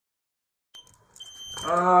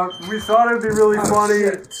We thought it'd be really funny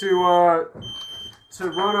to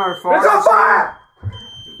run our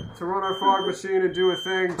fog machine and do a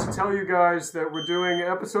thing to tell you guys that we're doing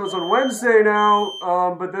episodes on Wednesday now.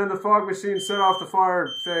 But then the fog machine set off the fire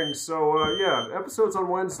thing. So yeah, episodes on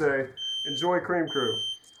Wednesday. Enjoy Cream Crew.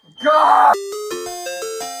 God!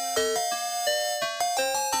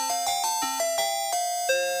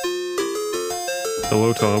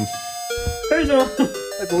 Hello, Tom. Hey, John.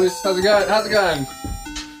 Hey, boys. How's it going?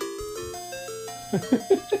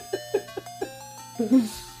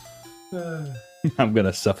 I'm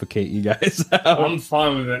gonna suffocate you guys. I'm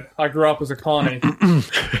fine with it. I grew up as a carny.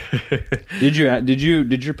 Did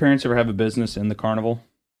your parents ever have a business in the carnival?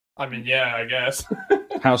 I mean, yeah, I guess.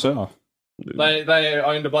 How so? They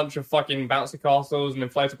owned a bunch of fucking bouncy castles and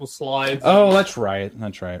inflatable slides. Oh, that's right.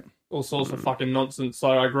 All sorts of fucking nonsense. So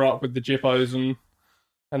I grew up with the Jippos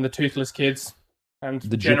and the toothless kids and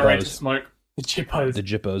The generator Jippos. smoke. The Jippos. The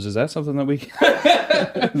Jippos. Is that something that we...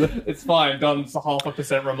 It's fine. Don's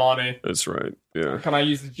 0.5% Romani. That's right. Yeah. Can I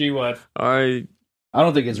use the G word? I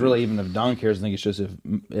don't think it's really even if Don cares. I think it's just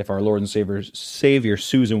if our Lord and Savior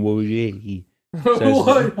Susan Wojcicki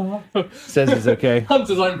says it's okay.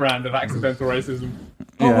 Hunter's own brand of accidental racism.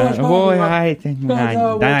 Yeah. Boy, I think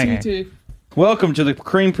Welcome to the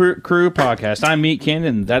Cream Crew podcast. I'm Meat Ken,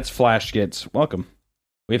 and that's Flash Skits. Welcome.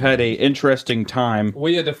 We've had a interesting time.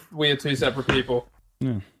 We are two separate people.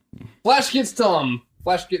 Yeah. Flash gets Tom.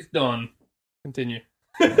 Flash gets done. Continue.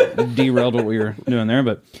 Derailed what we were doing there,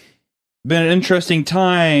 but been an interesting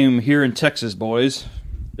time here in Texas, boys.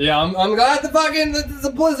 Yeah, I'm glad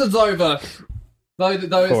the blizzard's over. Though it's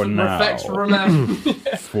For now. reflects remember.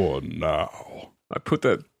 For now. I put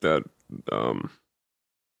that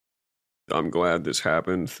I'm glad this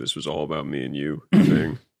happened. This was all about me and you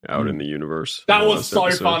thing out in the universe. That was so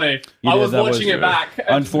funny. I was watching it back.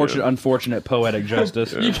 Unfortunate poetic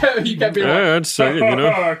justice. You kept being like, I'd say it, you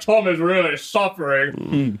know. Tom is really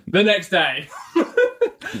suffering. The next day,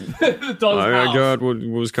 the dog's I house got what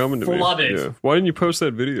was coming to flooded. me. Yeah. Why didn't you post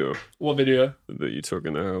that video What video? that you took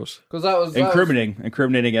in the house? Because that was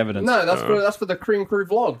Incriminating evidence. No, that's for the Cream Crew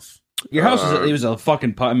vlogs. Your house was a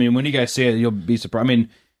fucking... I mean, when you guys see it, you'll be surprised. I mean,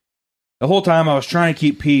 the whole time I was trying to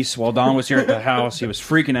keep peace while Don was here at the house. He was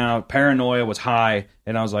freaking out. Paranoia was high.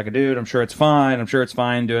 And I was like, dude, I'm sure it's fine. I'm sure it's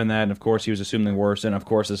fine doing that. And of course, he was assuming the worst. And of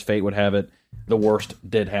course, as fate would have it, the worst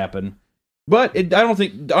did happen. But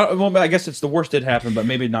I guess it's the worst did happen, but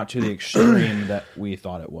maybe not to the extreme that we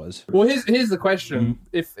thought it was. Well, here's the question: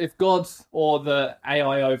 if God or the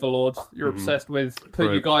AI overlord you're obsessed with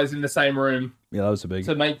put you guys in the same room, Yeah, that was a big...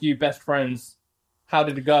 to make you best friends, how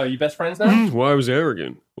did it go? You best friends now? Well, I was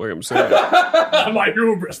arrogant, like I'm saying. My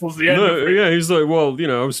hubris was the end of it. Yeah, he's like, well, you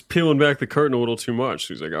know, I was peeling back the curtain a little too much.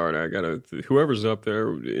 He's like, all right, I gotta, whoever's up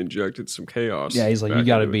there injected some chaos. Yeah, he's like, you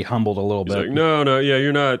gotta be humbled a little He's bit. like, no, yeah,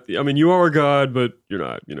 you're not. I mean, you are a god, but you're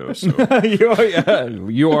not, you know, so.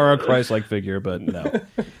 You are a Christ-like figure, but no.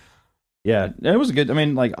 Yeah, it was good. I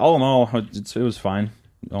mean, like, all in all, it was fine.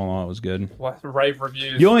 All in all, it was good. What, rave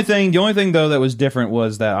reviews. The only thing though that was different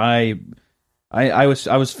was that I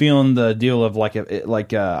was feeling the deal of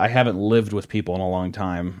I haven't lived with people in a long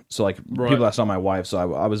time, so like people that saw my wife,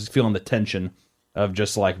 so I was feeling the tension of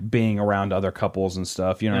just like being around other couples and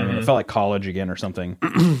stuff. You know what I mean? It felt like college again or something.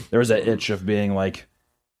 There was that itch of being like,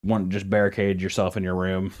 want to just barricade yourself in your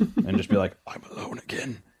room and just be like, I'm alone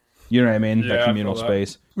again. You know what I mean? Yeah, that communal I feel that.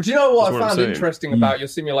 space. But you know what That's I what I'm found saying. interesting about your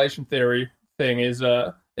simulation theory thing is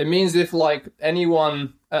it means if like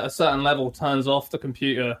anyone at a certain level turns off the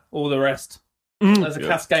computer, all the rest as a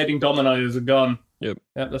cascading dominoes are gone. Yep,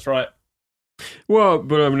 that's right. Well,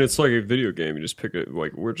 but I mean, it's like a video game. You just pick it.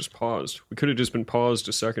 Like we're just paused. We could have just been paused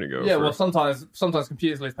a second ago. Yeah, well, sometimes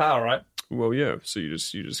computers lose power, right? Well, yeah. So you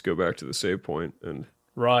just go back to the save point and.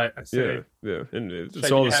 Right, I see. Yeah, and it's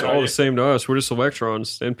Shaking all your head, the same to us. We're just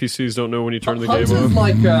electrons. NPCs don't know when you turn the game Hunter's off.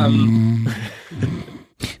 like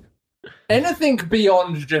anything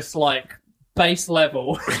beyond just like base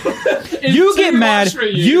level. You get mad.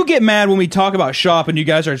 You get mad when we talk about shop, and you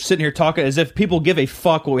guys are sitting here talking as if people give a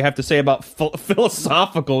fuck what we have to say about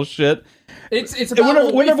philosophical shit. It's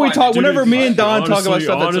about whenever me and Don talk about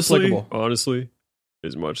stuff that's applicable. Honestly,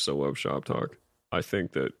 as much as I love shop talk, I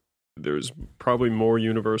think that there's probably more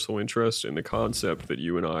universal interest in the concept that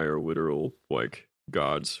you and I are literal like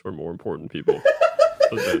gods or more important people.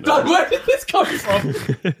 Don, where did this come from?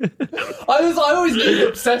 I always knew you were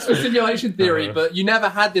obsessed with simulation theory, but you never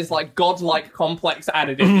had this like godlike complex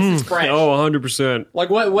added in. This is fresh. Oh, 100%. Like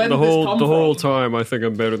where did this come the whole from? time, I think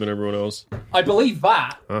I'm better than everyone else. I believe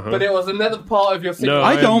that, but it was another part of your simulation. No,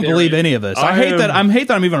 I don't theory. believe any of this. I hate that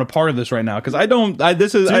I'm even a part of this right now because I don't.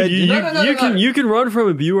 This is Dude, No. you can run from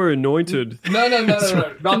it. You are anointed. No.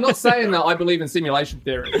 I'm not saying that I believe in simulation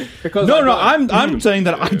theory because no. I'm saying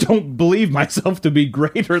that I don't believe myself to be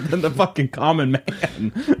greater than the fucking common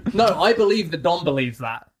man. No, I believe that Don believes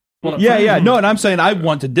that. Yeah. No, and I'm saying I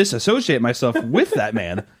want to disassociate myself with that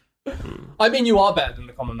man. I mean, you are better than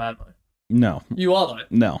the common man, though. No. You are, though.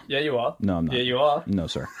 No. Yeah, you are. No, I'm not. Yeah, you are. No,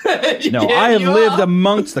 sir. Yeah, No, I have you lived are.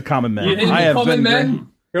 amongst the common men. You didn't I have common men.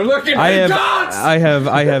 You're looking for gods. I have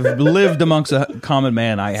lived amongst a common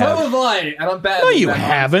man. I So have. have I, and I'm better. No, than you them.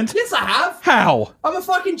 haven't. Yes, I have. How? I'm a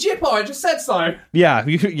fucking jippo. I just said so. Yeah,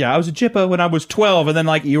 I was a jippo when I was 12, and then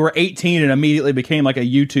like you were 18 and immediately became like a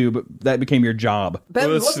YouTube. That became your job. That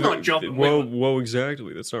Well, was not a job. Whoa,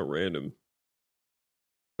 exactly. That's not random.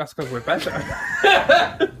 That's because we're better.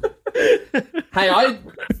 Hey,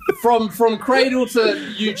 from cradle to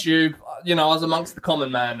YouTube, I was amongst the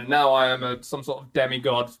common man, and now I am some sort of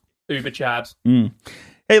demigod, Uber Chad.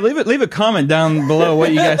 Hey, leave a comment down below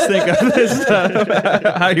what you guys think of this.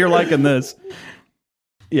 How you're liking this?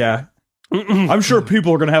 Yeah, I'm sure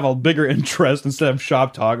people are going to have a bigger interest instead of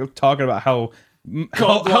shop talk talking about how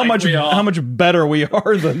much better we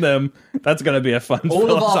are than them. That's going to be a fun. All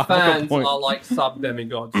of our philosophical fans point. are like sub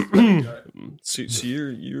demigods. So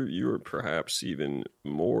you're perhaps even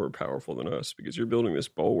more powerful than us because you're building this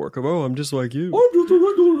bulwark of I'm just like you.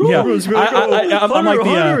 Yeah, I'm like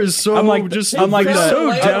Hunter is so I'm like just I'm like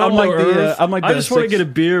so the down I'm like to the earth. I'm like I the just want to six- get a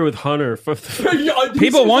beer with Hunter.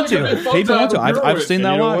 People want to. People want to. I've seen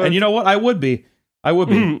that a you know lot, what? and you know what? I would be.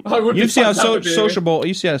 You see how sociable.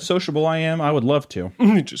 You see how sociable I am. I would love to.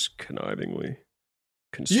 Just connivingly.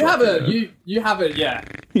 You have a yeah.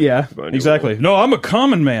 Yeah, exactly. No, I'm a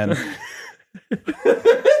common man.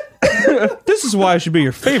 This is why I should be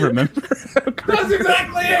your favorite member. That's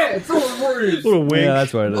exactly it. It's all a ruse. Little wink. Yeah,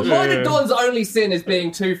 that's what it is. Mine and Don's only sin is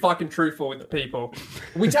being too fucking truthful with the people.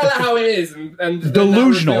 We tell it how it is, and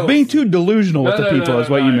Delusional. Being too delusional with the people is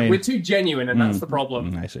what you mean. We're too genuine, and that's the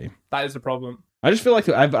problem. I see. That is the problem. I just feel like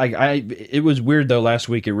it was weird though. Last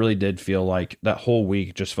week, it really did feel like that whole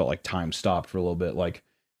week just felt like time stopped for a little bit. Like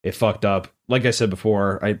it fucked up. Like I said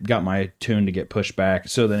before, I got my tune to get pushed back.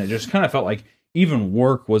 So then it just kind of felt like even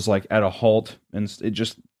work was like at a halt, and it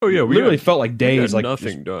just we literally felt like days, like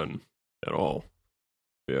nothing done at all.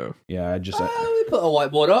 Yeah, yeah. We put a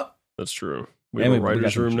whiteboard up. that's true. We And have a we got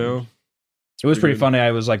writer's some room now. It was pretty good. funny. I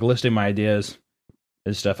was like listing my ideas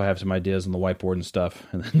and stuff. I have some ideas on the whiteboard and stuff.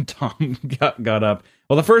 And then Tom got up.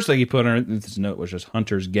 Well, the first thing he put on this note was just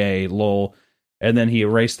 "Hunter's gay, lol." And then he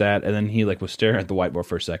erased that. And then he like was staring at the whiteboard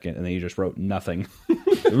for a second. And then he just wrote nothing.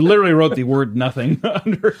 Literally wrote the word nothing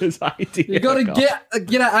under his idea. You gotta get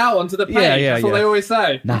it out onto the page. That's what they always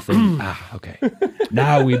say. Nothing. Okay.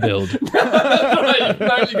 Now we build.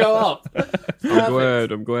 Now you go up.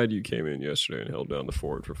 I'm glad you came in yesterday and held down the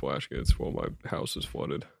fort for flash kits while my house is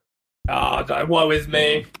flooded. Oh, woe is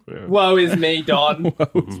me. Yeah. Woe is me, Don.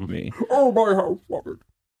 Woe is me. Oh, my house flooded.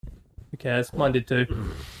 Who cares? Mine did too.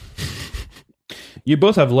 You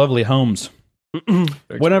both have lovely homes.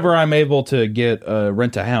 Whenever I'm able to get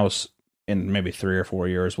rent a house in maybe 3 or 4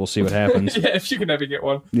 years, we'll see what happens. Yeah, if you can ever get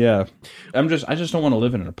one. Yeah, I just don't want to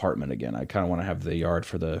live in an apartment again. I kind of want to have the yard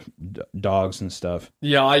for the dogs and stuff.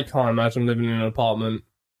 Yeah, I can't imagine living in an apartment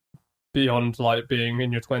beyond like being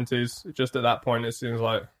in your 20s. Just at that point, it seems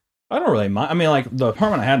like I don't really mind. I mean, like the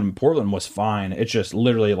apartment I had in Portland was fine. It's just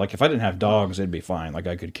literally like if I didn't have dogs, it'd be fine. Like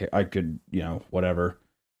I could, whatever.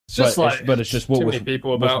 it's just But it's just what too with many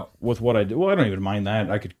people about. with what I do. Well, I don't even mind that.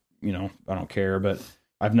 I could, I don't care. But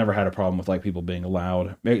I've never had a problem with like people being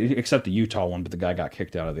loud, except the Utah one. But the guy got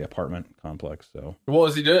kicked out of the apartment complex. So What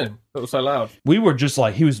was he doing? That was so loud. we were just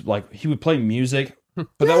like he would play music, but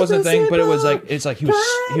that wasn't the thing. But it was like he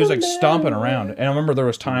was like stomping around. And I remember there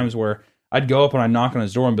was times where I'd go up and I'd knock on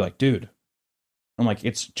his door and be like, "Dude," I'm like,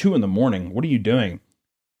 "It's 2 a.m. What are you doing?"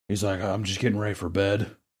 He's like, "I'm just getting ready for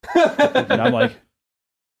bed." And I'm like,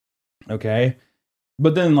 "Okay."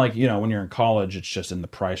 But then, like, when you're in college, it's just in the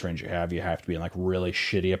price range you have to be in like really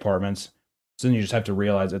shitty apartments. So then you just have to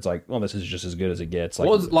realize it's like, well, this is just as good as it gets. Like,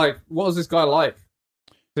 What was this guy like?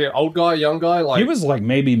 The old guy, young guy? Like he was like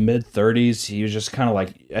maybe mid-30s. He was just kind of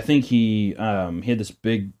like, I think he had this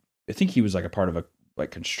big, I think he was like a part of a like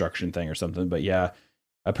construction thing or something. But yeah,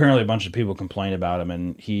 apparently a bunch of people complained about him,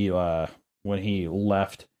 and he when he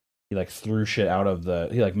left, he like threw shit out of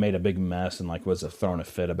he like made a big mess and like was throwing a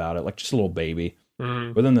fit about it, like just a little baby.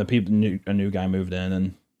 But then a new guy moved in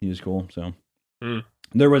and he was cool. So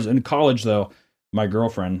there was in college though, my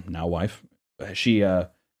girlfriend, now wife, she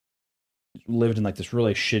lived in like this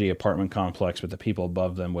really shitty apartment complex, but the people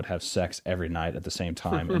above them would have sex every night at the same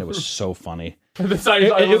time, and it was so funny. At the same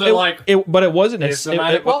time, but it wasn't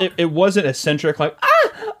it wasn't eccentric like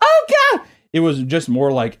oh god. It was just more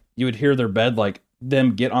like you would hear their bed, like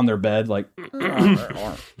them get on their bed, like and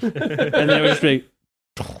then it would just be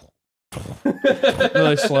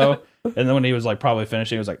really slow. And then when he was like probably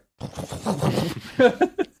finishing, he was like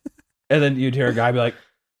and then you'd hear a guy be like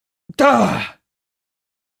duh.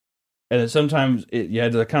 And then sometimes you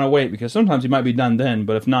had to kind of wait because sometimes he might be done then,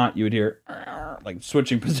 but if not, you would hear like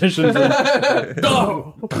switching positions.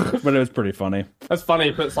 Go! But it was pretty funny. That's funny.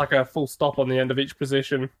 He puts like a full stop on the end of each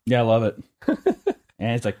position. Yeah, I love it.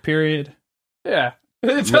 And it's like period. Yeah.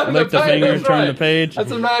 Lick the finger, turn the page.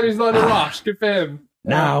 That's a man who's not in a rush. Good for him.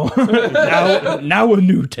 Now a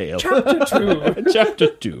new tale. Chapter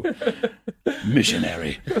 2.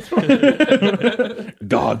 Missionary.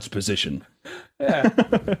 God's position. Yeah,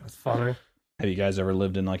 that's funny. Have you guys ever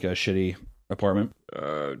lived in like a shitty apartment?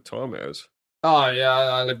 Tom has. Oh yeah,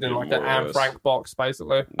 I lived in like an Anne Frank box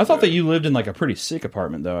basically. I thought that you lived in like a pretty sick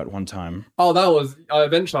apartment though at one time. Oh, that was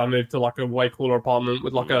eventually I moved to like a way cooler apartment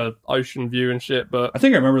with like a ocean view and shit. But I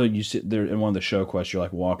think I remember that you sit there in one of the show quests. You're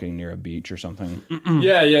like walking near a beach or something.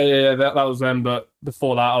 Yeah. That was them. But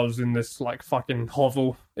before that, I was in this like fucking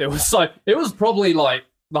hovel. It was probably like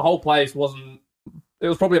the whole place wasn't. It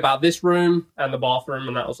was probably about this room and the bathroom,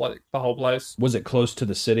 and that was like the whole place. Was it close to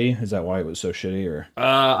the city? Is that why it was so shitty? Or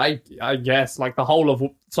I guess like the whole of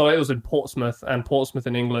so it was in Portsmouth, and Portsmouth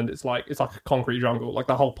in England, it's like a concrete jungle. Like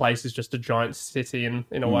the whole place is just a giant city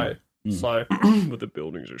in a way. So, but the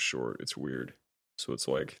buildings are short. It's weird. So it's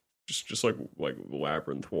like just like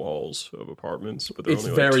labyrinth walls of apartments, but they're it's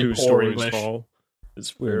only very like 2 stories tall.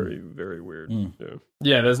 It's very, very weird.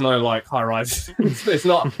 Yeah, there's no like high rise. It's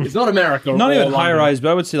not America. Not even high rise,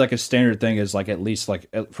 but I would say like a standard thing is like at least like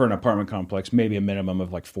for an apartment complex, maybe a minimum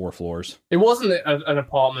of like 4 floors. It wasn't an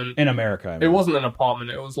apartment in America. I mean. It wasn't an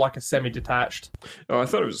apartment. It was like a semi-detached. Oh, I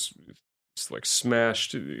thought it was like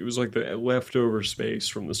smashed. It was like the leftover space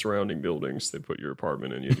from the surrounding buildings. They put your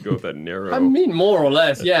apartment in. You had to go with that narrow. I mean, more or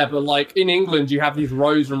less, yeah. But like in England, you have these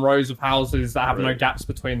rows and rows of houses that have no gaps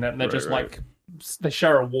between them. They're just like. They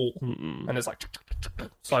share a wall, and it's like.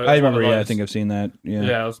 So I remember. Yeah, I think I've seen that.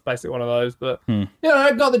 Yeah, it was basically one of those. But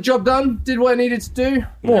I got the job done. Did what I needed to do.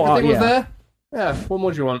 Everything was there. Yeah. What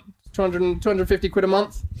more do you want? 250 quid a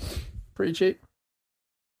month. Pretty cheap.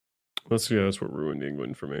 That's what ruined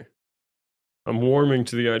England for me. I'm warming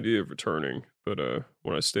to the idea of returning, but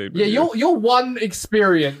when I stayed, with your one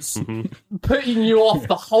experience putting you off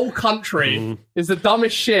the whole country is the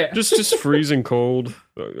dumbest shit. Just freezing cold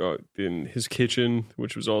in his kitchen,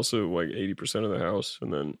 which was also like 80% of the house,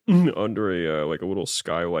 and then under a like a little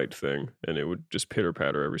skylight thing, and it would just pitter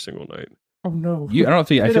patter every single night. Oh no! I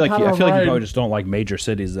feel like you probably just don't like major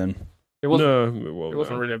cities then. It wasn't. It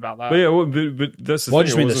wasn't really about that. But yeah, but that's the thing. I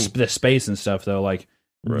just mean the space and stuff though, like.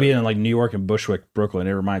 Right. Being in like New York and Bushwick, Brooklyn,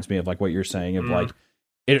 it reminds me of like what you're saying of like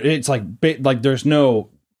it's like there's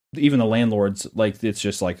no even the landlords like it's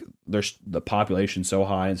just like there's the population so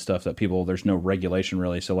high and stuff that there's no regulation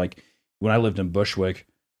really. So like when I lived in Bushwick,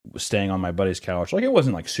 staying on my buddy's couch, like it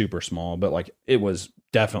wasn't like super small, but like it was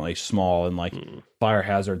definitely small and like fire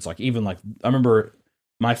hazards. Like even like I remember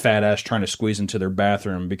my fat ass trying to squeeze into their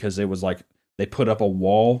bathroom because it was like they put up a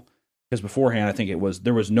wall. Because beforehand, I think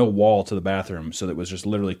there was no wall to the bathroom, so it was just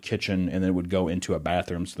literally kitchen, and then it would go into a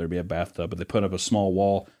bathroom, so there'd be a bathtub. But they put up a small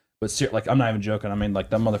wall, but like I'm not even joking. I mean, like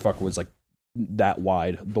that motherfucker was like that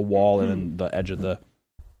wide, the wall, and then the edge of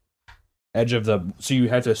the. So you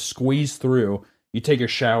had to squeeze through. You take a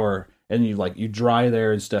shower, and you dry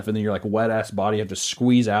there and stuff, and then your like wet ass body you have to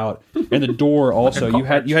squeeze out, and the door also you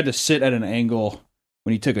had to sit at an angle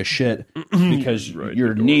when you took a shit because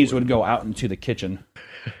your knees would go out into the kitchen.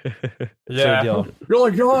 Yeah, you're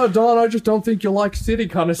like, oh, Don, I just don't think you like city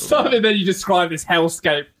kind of stuff, and then you describe this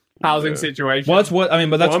hellscape housing situation. Well, that's what I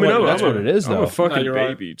mean, but that's what it is, though. I'm a fucking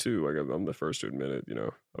baby too. Like I'm the first to admit it.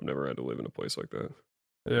 I've never had to live in a place like that.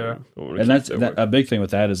 Yeah, and that's a big thing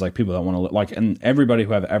with that is like people that want to like, and everybody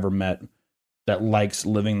who I've ever met that likes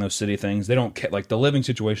living those city things, they don't care like the living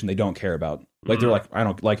situation. They don't care about. Like they're like, I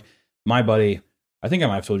don't like my buddy. I think I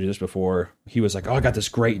might have told you this before. He was like, "Oh, I got this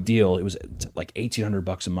great deal. It was like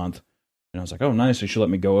 $1,800 a month." And I was like, "Oh, nice." You should let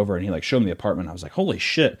me go over. And he like showed me the apartment. I was like, "Holy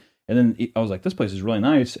shit!" And then I was like, "This place is really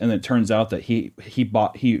nice." And then it turns out that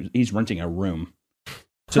he's renting a room.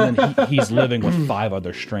 So then he's living with 5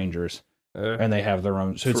 other strangers, and they have their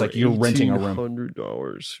own. So it's like you're renting a room.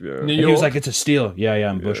 $1,800. Yeah. New And he was York? like, "It's a steal." Yeah,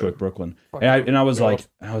 in Bushwick, Brooklyn. And I was like,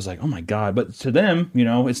 "Oh my god!" But to them,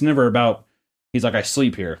 it's never about. He's like, "I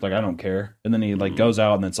sleep here. Like, I don't care." And then he like goes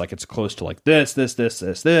out, and it's like it's close to like this,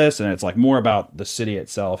 and it's like more about the city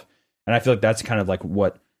itself. And I feel like that's kind of like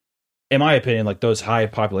what, in my opinion, like those high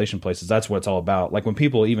population places, that's what it's all about. Like when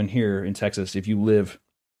people, even here in Texas, if you live,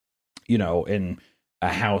 in a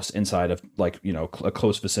house inside of like, a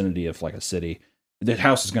close vicinity of like a city, the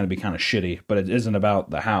house is going to be kind of shitty, but it isn't about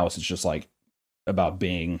the house. It's just like about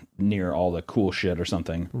being near all the cool shit or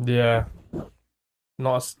something. Yeah.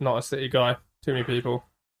 Not a city guy. Too many people.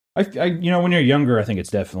 I when you're younger, I think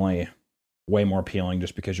it's definitely way more appealing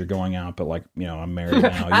just because you're going out. But like, I'm married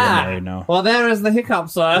now. You're married now. Well, there is the hiccup,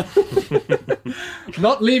 sir.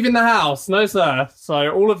 Not leaving the house, no, sir.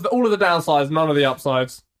 So all of the downsides, none of the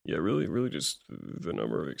upsides. Yeah, really, really, just the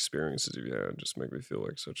number of experiences you've had just make me feel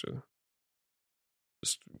like such a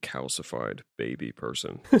just calcified baby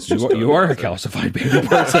person. You are a calcified baby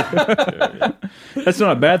person. Yeah. That's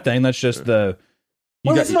not a bad thing. That's just the.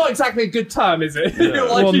 It's not exactly a good term, is it? Yeah.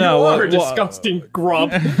 Like, Well, you no, are a well, disgusting grub.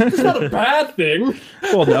 It's not a bad thing.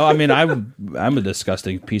 Well, no, I mean, I'm a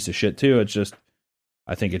disgusting piece of shit too. It's just,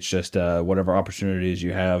 I think it's just whatever opportunities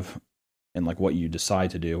you have, and like what you decide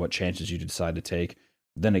to do, what chances you decide to take.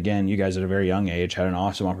 Then again, you guys at a very young age had an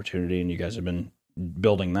awesome opportunity, and you guys have been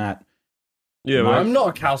building that. Yeah, I'm not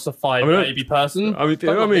a calcified baby person. I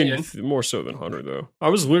mean, more so than Hunter though. I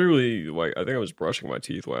was literally like, I think I was brushing my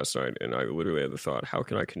teeth last night, and I literally had the thought, how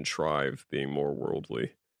can I contrive being more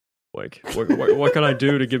worldly? Like, what can I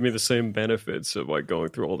do to give me the same benefits of like going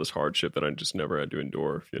through all this hardship that I just never had to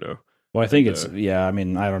endure? Well, I think I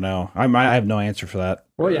mean, I don't know. I have no answer for that.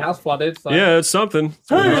 Well, your house flooded. So. Yeah, it's something.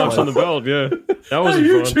 Hey, Knocks on the belt. Yeah, that was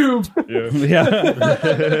YouTube. fun.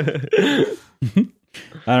 Yeah.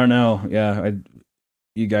 I don't know. Yeah,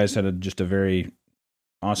 you guys had just a very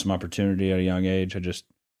awesome opportunity at a young age. I just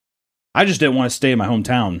didn't want to stay in my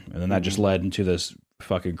hometown, and then that just led into this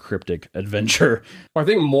fucking cryptic adventure. I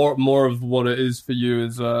think more of what it is for you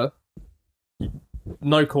is no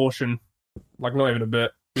caution, like not even a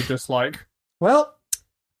bit. You're just like, well,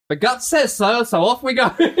 the gut says so off we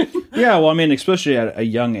go. Yeah, well, I mean, especially at a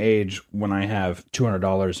young age, when I have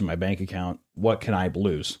 $200 in my bank account, what can I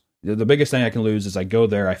lose? The biggest thing I can lose is I go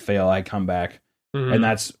there, I fail, I come back, and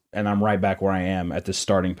I'm right back where I am at this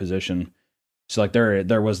starting position. So like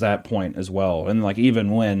there was that point as well, and like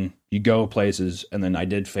even when you go places, and then I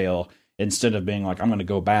did fail, instead of being like I'm going to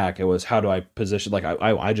go back, it was how do I position? Like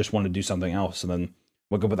I just want to do something else, and then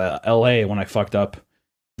we'll go with L.A. when I fucked up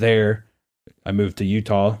there, I moved to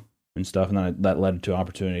Utah and stuff, and then that led to an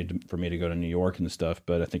opportunity for me to go to New York and stuff.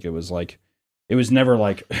 But I think it was never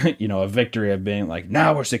like, a victory of being like,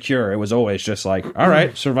 now we're secure. It was always just like, all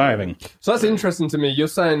right, surviving. So that's interesting to me. You're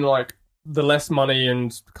saying like the less money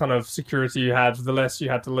and kind of security you had, the less you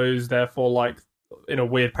had to lose. Therefore, like in a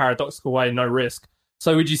weird paradoxical way, no risk.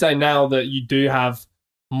 So would you say now that you do have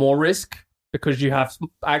more risk because you have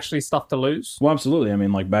actually stuff to lose? Well, absolutely. I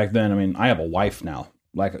mean, like back then, I have a wife now.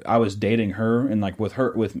 Like I was dating her, and like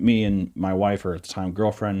with me and my wife, or at the time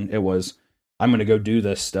girlfriend, it was, I'm going to go do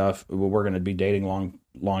this stuff. We're going to be dating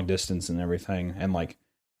long distance and everything. And like,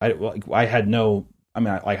 I had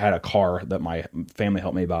I had a car that my family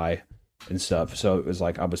helped me buy and stuff. So it was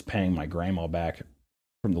like, I was paying my grandma back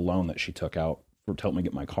from the loan that she took out to help me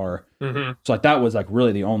get my car. Mm-hmm. So like, that was like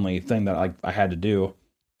really the only thing that I had to do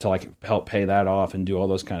to like help pay that off and do all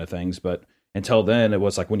those kind of things. But until then, it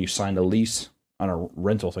was like when you signed a lease on a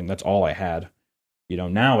rental thing, that's all I had.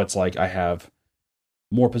 Now it's like I have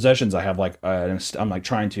more possessions. I have like I'm like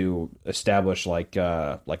trying to establish like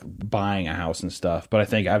buying a house and stuff. But I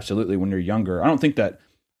think absolutely when you're younger, I don't think that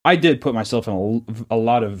I did put myself in a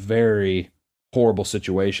lot of very horrible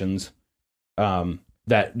situations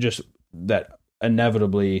that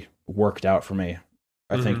inevitably worked out for me.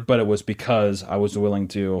 I think, but it was because I was willing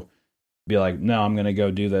to be like, no, I'm going to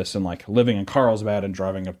go do this. And like living in Carlsbad and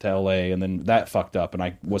driving up to LA, and then that fucked up, and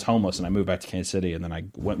I was homeless, and I moved back to Kansas City, and then I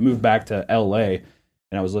moved back to LA,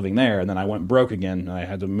 and I was living there, and then I went broke again, and I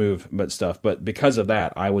had to move, but because of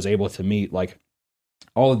that, I was able to meet like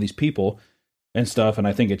all of these people and stuff. And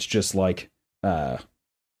I think it's just like, I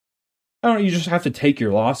don't know, you just have to take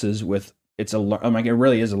your losses with, it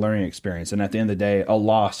really is a learning experience. And at the end of the day, a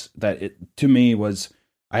loss that to me was,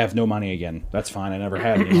 I have no money again. That's fine. I never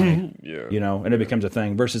had any money. Yeah. And it becomes a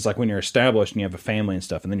thing versus like when you're established and you have a family and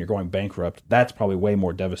stuff, and then you're going bankrupt. That's probably way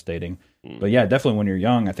more devastating. But yeah, definitely when you're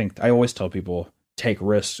young, I think I always tell people, take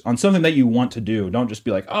risks on something that you want to do. Don't just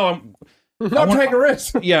be like, oh, Not take a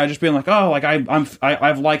risk. Yeah, just being like, oh, like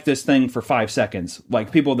I've liked this thing for 5 seconds.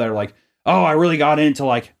 Like people that are like, oh, I really got into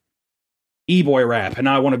like e-boy rap, and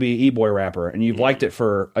now I want to be an e-boy rapper, and you've liked it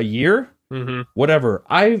for a year, whatever.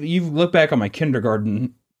 You look back on my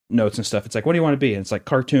kindergarten notes and stuff. It's like, what do you want to be? And it's like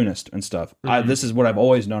cartoonist and stuff. This is what I've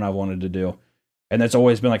always known I wanted to do, and that's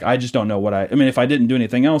always been like, I just don't know what I mean, if I didn't do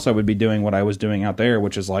anything else, I would be doing what I was doing out there,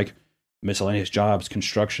 which is like miscellaneous jobs,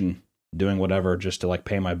 construction, doing whatever just to like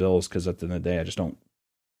pay my bills. Because at the end of the day,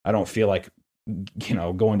 I don't feel like, you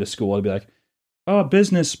know, going to school to be like, oh,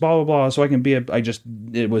 business, blah, blah, blah. So I can be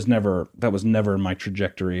that was never in my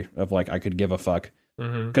trajectory of like, I could give a fuck.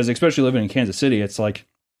 Because especially living in Kansas City, it's like,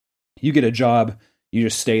 you get a job, you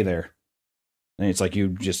just stay there. And it's like, you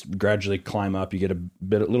just gradually climb up, you get a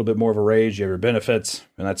little bit more of a raise, you have your benefits,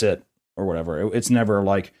 and that's it, or whatever. It's never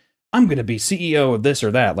like, I'm going to be CEO of this or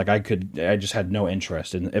that. Like I just had no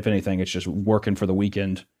interest. And if anything, it's just working for the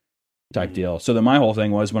weekend type deal. So then my whole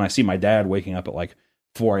thing was, when I see my dad waking up at like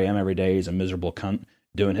 4 a.m. every day, he's a miserable cunt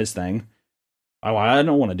doing his thing. I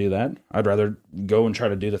don't want to do that. I'd rather go and try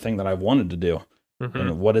to do the thing that I've wanted to do.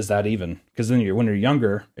 And what is that even? Because then when you're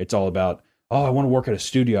younger, it's all about, oh, I want to work at a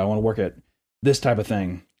studio. I want to work at this type of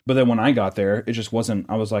thing. But then when I got there, it just wasn't,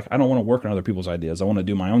 I was like, I don't want to work on other people's ideas. I want to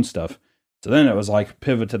do my own stuff. So then it was like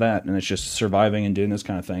pivot to that. And it's just surviving and doing this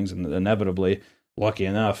kind of things. And inevitably, lucky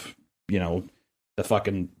enough, you know, the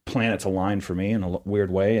fucking planets aligned for me in a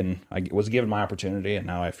weird way. And I was given my opportunity. And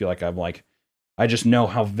now I feel like I just know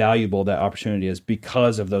how valuable that opportunity is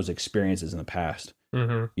because of those experiences in the past. You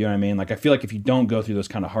know what I mean? Like, I feel like if you don't go through those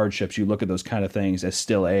kind of hardships, you look at those kind of things as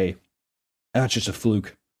still it's just a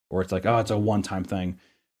fluke, or it's like, oh, it's a one-time thing,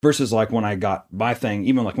 versus like when I got my thing,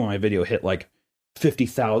 even like when my video hit like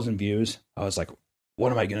 50,000 views, I was like,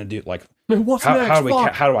 what am I going to do? Like, how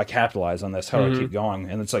do I capitalize on this? How do I keep going?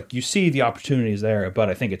 And it's like, you see the opportunities there, but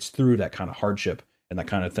I think it's through that kind of hardship and that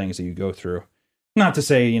kind of things that you go through. Not to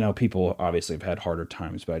say, you know, people obviously have had harder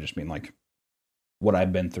times, but I just mean like what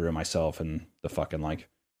I've been through myself, and the fucking like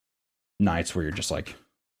nights where you're just like,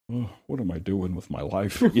 oh, what am I doing with my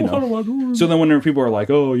life? You know? What am I doing? So then whenever people are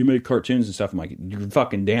like, oh, you make cartoons and stuff, I'm like, you're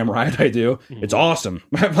fucking damn right I do. It's awesome.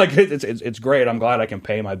 Like it's great. I'm glad I can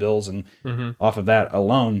pay my bills and off of that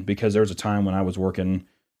alone, because there was a time when I was working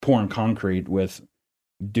pouring concrete with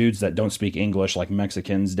dudes that don't speak English, like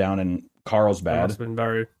Mexicans down in Carlsbad. It's been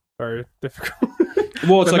very, very difficult.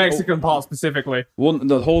 Well, it's the like, Mexican part specifically. Well,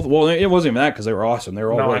 it wasn't even that, because they were awesome. They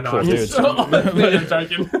were all really cool dudes. I'm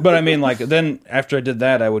joking. But I mean, like, then after I did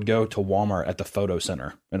that, I would go to Walmart at the photo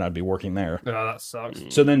center, and I'd be working there. Yeah, that sucks.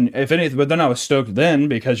 So then, if anything, but then I was stoked then,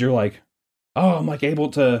 because you're like, oh, I'm like able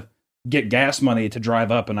to get gas money to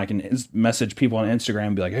drive up, and I can message people on Instagram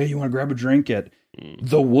and be like, hey, you want to grab a drink at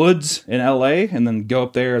the Woods in LA? And then go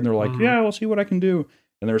up there, and they're like, yeah, we'll see what I can do.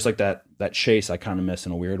 And there's like that chase I kind of miss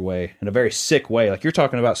in a weird way, in a very sick way. Like, you're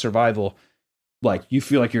talking about survival, like you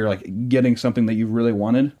feel like you're like getting something that you really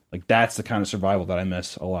wanted. Like, that's the kind of survival that I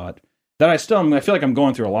miss a lot. That I feel like I'm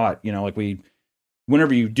going through a lot. You know, like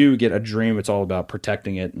whenever you do get a dream, it's all about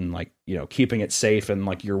protecting it and like, you know, keeping it safe, and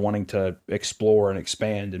like you're wanting to explore and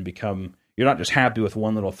expand and become. You're not just happy with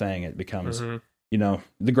one little thing. It becomes, you know,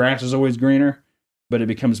 the grass is always greener, but it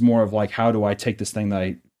becomes more of like, how do I take this thing that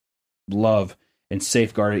I love and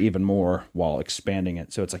safeguard it even more while expanding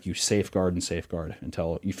it. So it's like you safeguard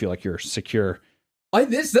until you feel like you're secure.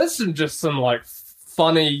 There's some like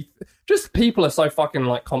funny, just people are so fucking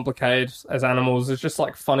like complicated as animals. There's just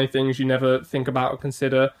like funny things you never think about or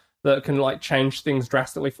consider that can like change things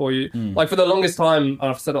drastically for you. Like, for the longest time,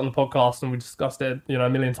 I've said it on the podcast and we discussed it, you know, a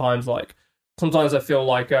million times. Like, sometimes I feel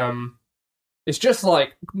like it's just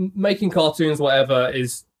like making cartoons, whatever,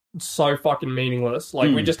 is so fucking meaningless.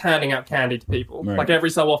 Like, we're just handing out candy to people. Right. Like, every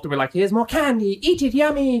so often we're like, here's more candy, eat it,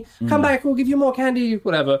 yummy, come back, we'll give you more candy,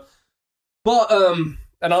 whatever. But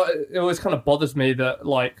it always kind of bothers me that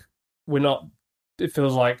like it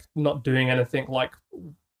feels like not doing anything like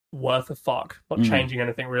worth a fuck, not changing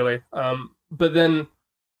anything really. But then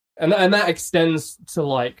and that extends to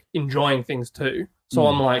like enjoying things too. So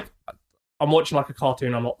I'm like, I'm watching like a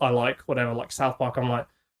cartoon I like, whatever, like South Park. I'm like,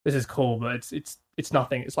 this is cool, but it's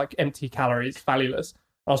nothing. It's like empty calories, it's valueless.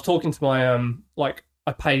 I was talking to my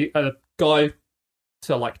I pay a guy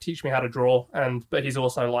to like teach me how to draw, but he's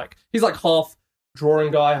also like, he's like half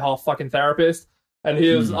drawing guy, half fucking therapist. And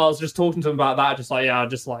I was just talking to him about that, just like, yeah,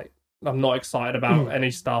 just like, I'm not excited about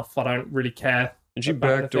any stuff. I don't really care. Did you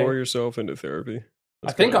backdoor yourself into therapy?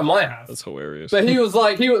 I think I might have. That's hilarious. But he was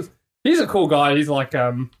like, he's a cool guy. He's like,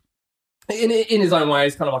 in his own way,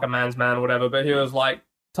 he's kind of like a man's man or whatever. But he was like,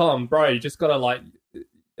 Tom, bro, you just gotta like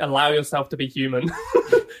allow yourself to be human.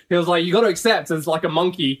 He was like, you gotta accept as like a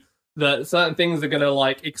monkey that certain things are gonna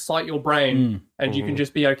like excite your brain, and you can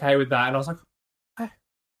just be okay with that. And I was like,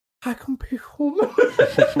 I can be human.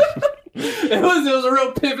 It was a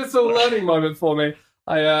real pivotal learning moment for me.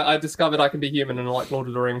 I discovered I can be human and I like Lord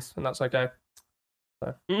of the Rings, and that's okay.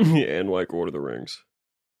 So. And like Lord of the Rings.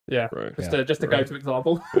 Yeah, right. Just a go-to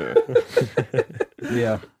example. Yeah.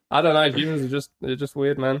 Yeah. I don't know. Humans they're just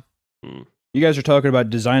weird, man. You guys are talking about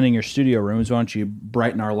designing your studio rooms. Why don't you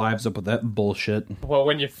brighten our lives up with that bullshit? Well,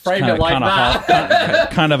 when you frame it like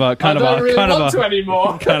that, kind of a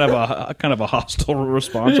hostile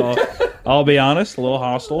response. I'll be honest, a little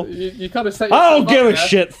hostile. You kind of say. I don't give a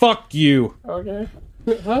shit. Fuck you. Okay.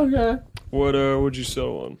 Okay. What'd you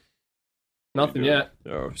settle on? Nothing yet.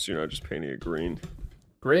 Oh, so you're not just painting it green?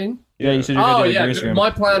 Green? Yeah, you said you're gonna do green screen.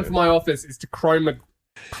 My plan for my office is to chroma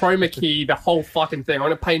key the whole fucking thing. I'm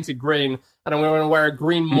gonna paint it green, and I'm gonna wear a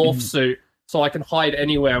green morph suit so I can hide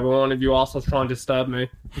anywhere when one of you assholes try and disturb me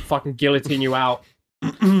and fucking guillotine you out.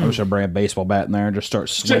 I wish I'd bring a baseball bat in there and just start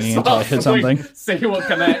swinging until I hit something. See what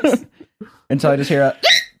connects. Until I just hear a...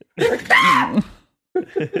 They'll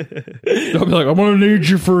be like, I'm gonna need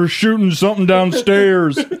you for shooting something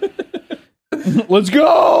downstairs. Let's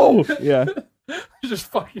go! Yeah.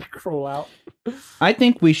 Just fucking crawl out. I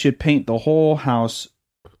think we should paint the whole house,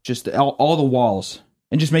 just all the walls,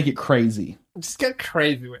 and just make it crazy. Just get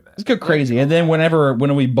crazy with it. Just go crazy. And then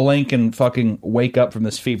when we blink and fucking wake up from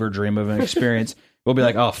this fever dream of an experience, we'll be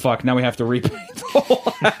like, oh fuck, now we have to repaint the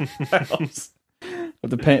whole house.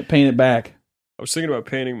 Have to paint it back. I was thinking about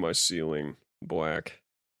painting my ceiling black.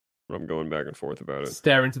 I'm going back and forth about it.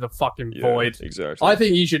 Stare into the fucking void. Exactly. I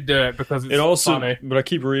think you should do it because it's funny. But I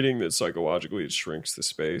keep reading that psychologically it shrinks the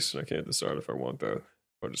space, and I can't decide if I want that.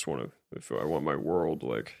 If I want my world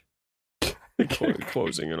like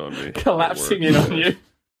closing in on me, collapsing in on you.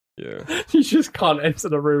 Yeah. You just can't enter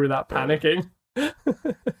the room without panicking.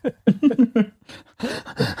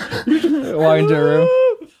 Walk into a room.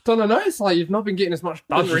 Don't know. It's like you've not been getting as much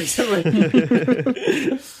done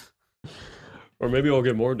recently. Or maybe I'll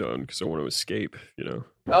get more done because I want to escape, and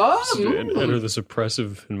enter this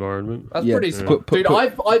oppressive environment. That's pretty smart. Dude,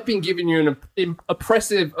 I've been giving you an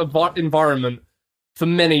oppressive environment for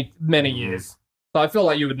many, many years. So I feel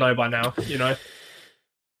like you would know by now, I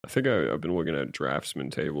think I've been looking at draftsman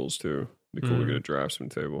tables, too. It'd be cool to get a draftsman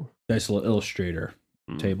table. Nice little illustrator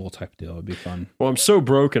table type deal. It'd be fun. Well, I'm so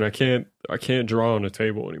broken, I can't draw on a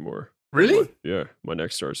table anymore. Really? Yeah, my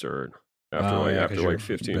neck starts to hurt. After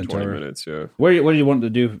 15, 20 minutes, yeah. What do you want to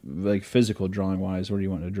do, like physical drawing wise? What do you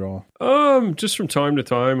want to draw? Just from time to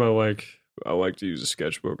time, I like to use a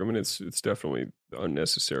sketchbook. I mean, it's definitely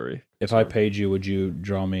unnecessary. If I paid you, would you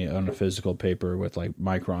draw me on a physical paper with like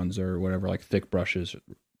microns or whatever, like thick brushes?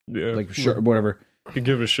 Yeah, like whatever. You could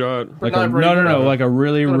give it a shot. Like no, like a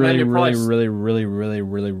really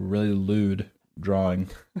lewd drawing.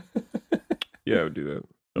 Yeah, I would do that.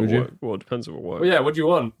 Would you? Well, it depends on what. Well, yeah, what do you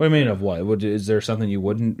want? What do you mean of what? Is there something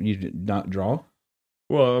you not draw?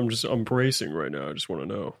 Well, I'm bracing right now. I just want to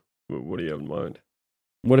know. What do you have in mind?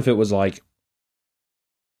 What if it was like...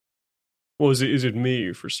 Well, is it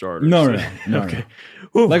me for starters? No. Okay.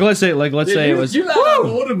 No. Like let's say it was... You let out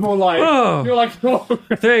an audible like... Oh, you're like... Oh.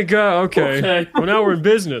 Thank God. Okay. Well, now we're in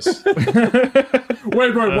business.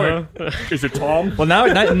 Wait. Is it Tom? Well, now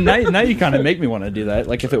you kind of make me want to do that.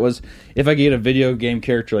 Like if I could get a video game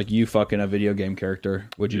character like you fucking a video game character,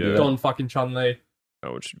 would you do that? Don fucking Chun-Li.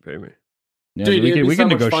 How much should you pay me? Yeah, dude, we can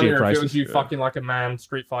negotiate If prices. it was you fucking like a man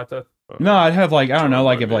Street Fighter. No, I'd have like, I don't know,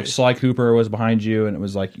 like if like Sly Cooper was behind you and it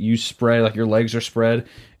was like you spread, like your legs are spread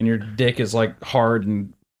and your dick is like hard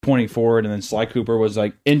and pointing forward, and then Sly Cooper was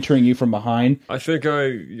like entering you from behind. I think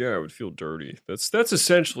I would feel dirty. That's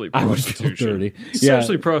essentially prostitution. I would feel dirty.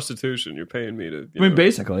 Essentially prostitution. You're paying me to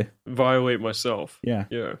basically violate myself. Yeah.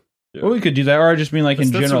 Yeah. Yeah. Well, we could do that, or I just mean like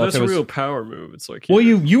in general. That's a real power move. It's like, well,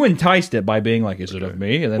 you enticed it by being like, "Is it of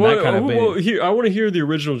me?" And then that kind of. I want to hear the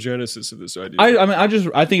original genesis of this idea. I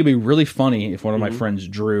think it'd be really funny if one of my friends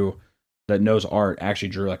that knows art actually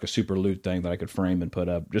drew like a super lewd thing that I could frame and put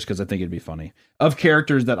up, just because I think it'd be funny of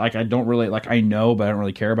characters that like I don't really like. I know, but I don't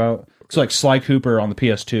really care about. So like Sly Cooper on the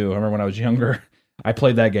PS2. I remember when I was younger, I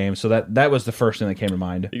played that game, so that was the first thing that came to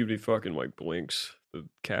mind. You could be fucking like Blinks the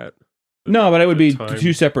cat. No, but it would be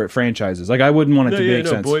two separate franchises. Like I wouldn't want it to make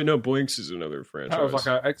sense. Blinks is another franchise. That was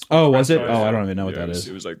like was it? Oh, I don't even know what that is.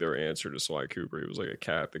 It was like their answer to Sly Cooper. It was like a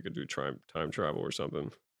cat that could do time travel or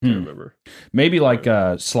something. I can't remember. Maybe like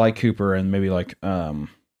Sly Cooper, and maybe like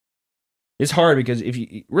it's hard because if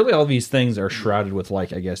you really all these things are shrouded with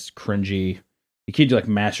like, I guess, cringy. You can't do like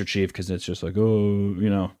Master Chief because it's just like, oh,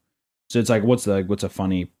 So it's like what's a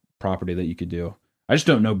funny property that you could do? I just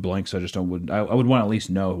don't know Blink, so I would want to at least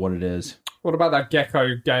know what it is. What about that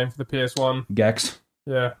Gecko game for the PS1? Gex.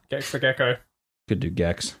 Yeah, Gex the Gecko. Could do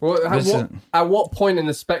Gex. Well, at what point in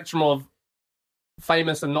the spectrum of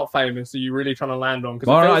famous and not famous are you really trying to land on?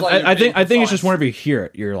 Well, I think it's just whenever you hear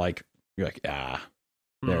it, you're like, there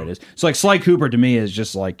it is. So like Sly Cooper to me is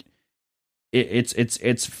just like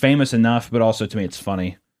it's famous enough, but also to me it's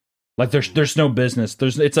funny. Like there's no business.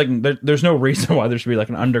 There's no reason why there should be like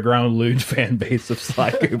an underground lewd fan base of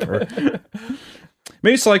Sly Cooper.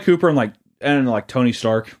 Maybe Sly Cooper and like Tony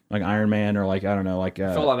Stark, like Iron Man, or like I don't know, like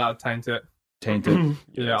I feel like that would taint it.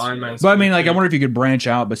 Yeah, Iron Man. But I mean, like I wonder if you could branch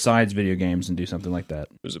out besides video games and do something like that.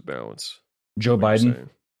 There's a balance. Joe Biden,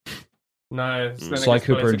 No, Sly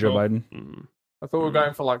Cooper and Joe Biden. Mm. I thought we were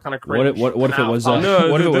going for like kind of cringe. What if it was? No,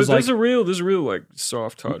 what if it was there's like a real like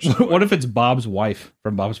soft touch. what if it's Bob's wife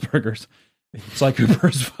from Bob's Burgers? Sly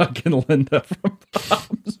Cooper's fucking Linda from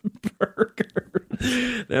Bob's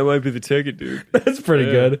Burgers. That might be the ticket, dude. That's pretty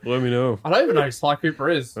good. Let me know. I don't even know who Sly Cooper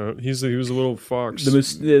is. He was a little fox. In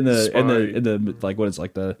the like what is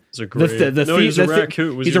like the he's a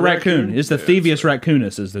raccoon. He's a raccoon. It's the Thievius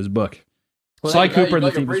Raccoonus is his book. Well, Sly Cooper and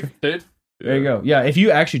the Thievius, dude. There you go. Yeah, if you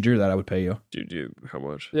actually drew that, I would pay you. Dude, how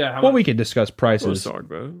much? Yeah, how well, much? we could discuss prices. Let's talk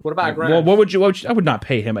about it. What about a grand? Well, what would you? I would not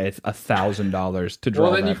pay him $1,000 to draw.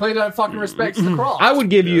 Well, then that. you clearly don't fucking respect the craft. I would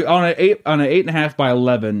give you on an 8.5 by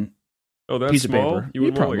 11. Oh, that's piece small. Of paper. You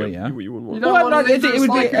wouldn't probably, want yeah. You wouldn't want. You don't Well, want it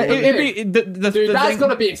would be. Dude, that's got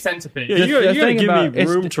to be a centipede. Yeah, you gotta thing give about- me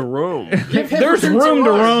room to roam. There's room to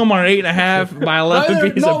roam on an 8.5 by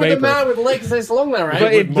 11 piece not of with a paper. man with legs this long there,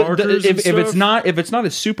 right? But markers and if it's not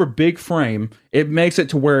a super big frame, it makes it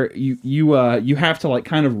to where you have to like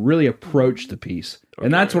kind of really approach the piece,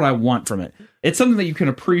 and that's what I want from it. It's something that you can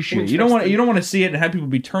appreciate. You don't want to see it and have people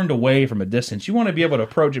be turned away from a distance. You want to be able to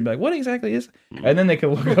approach it and be like, "What exactly is?" It? And then they can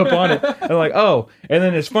look up on it and like, "Oh!" And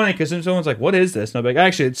then it's funny because then someone's like, "What is this?" And I'll be like,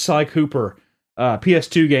 "Actually, it's Sly Cooper."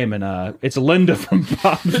 PS2 game, and it's Linda from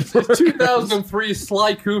Bob's Burgers. 2003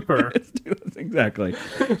 Sly Cooper. Exactly.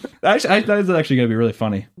 That's actually going to be really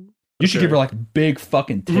funny. You should give her like big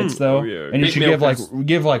fucking tits though, and you should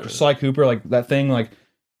give Sly Cooper like that thing like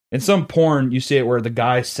in some porn you see it where the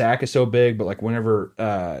guy's sack is so big, but like whenever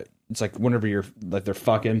it's like whenever you're like they're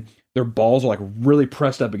fucking, their balls are like really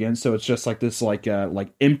pressed up against, so it's just like this like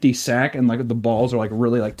empty sack, and like the balls are like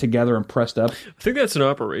really like together and pressed up. I think that's an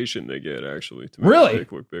operation they get actually to make really the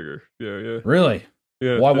dick look bigger. Yeah. Really?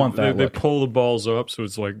 Yeah. Well, I want that. They pull the balls up so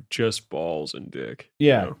it's like just balls and dick.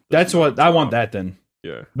 Yeah, you know? That's what I want. That then.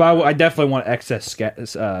 Yeah, but I definitely want excess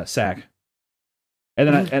sack. And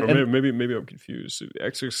then maybe I'm confused.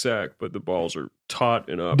 Excess sack, but the balls are taut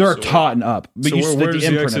and up. They're taut and up. But so where does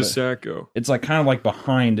the excess sack go? It's like kind of like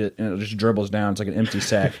behind it, and it just dribbles down. It's like an empty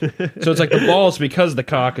sack. So it's like the balls, because the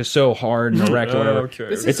cock is so hard and erect or whatever. Okay.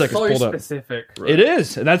 It's like so it's pulled specific. Up. Right. It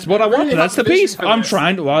is. That's what I want. That's the piece. I'm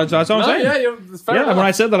trying to. Well, that's what I'm saying. Yeah, when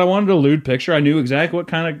I said that I wanted a lewd picture, I knew exactly what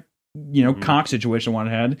kind of cock situation one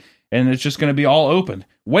had, and it's just going to be all open,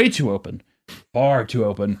 way too open. Far too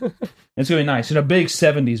open. It's gonna be nice. And a big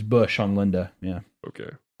 70s bush on Linda. Yeah. Okay.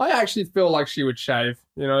 I actually feel like she would shave,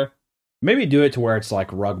 you know? Maybe do it to where it's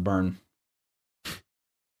like rug burn.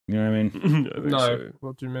 You know what I mean? No. So.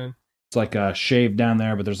 What do you mean? It's like shaved down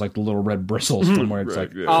there, but there's like the little red bristles from where it's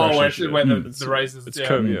like. Yeah. Oh, when the razors. It's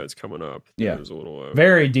it's coming up. Yeah. There's a little.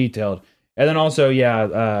 Very detailed. And then also,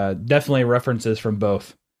 definitely references from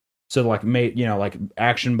both. So like, like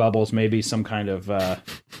action bubbles, maybe some kind of.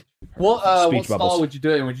 What bubbles. style would you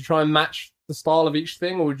do it? Would you try and match the style of each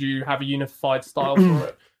thing, or would you have a unified style for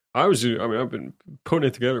it? I've been putting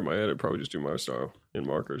it together in my head. I'd probably just do my style in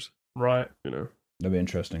markers. Right. You know? That'd be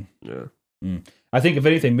interesting. Yeah. I think if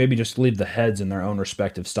anything, maybe just leave the heads in their own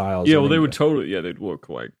respective styles. Yeah, well, they would totally, they'd look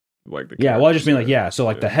like the. Yeah, well, I just mean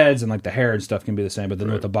the heads and like the hair and stuff can be the same, but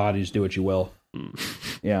then with the bodies, do what you will.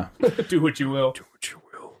 Yeah. Do what you will. Do what you will.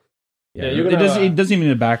 Yeah, it doesn't even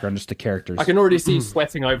need a background, just the characters. I can already see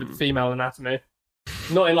sweating over the female anatomy.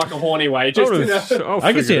 Not in like a horny way, just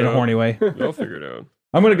I can see it in a horny way. I'll figure it out.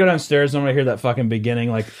 I'm gonna go downstairs and I'm gonna hear that fucking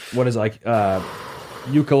beginning, like what is it, like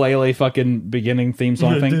ukulele fucking beginning theme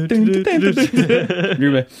song thing.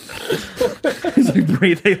 He's like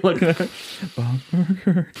breathing, looking at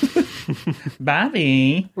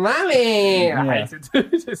Bobby. Mommy! I hate it,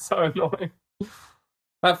 dude. It's so annoying.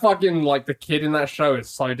 That fucking, like, the kid in that show is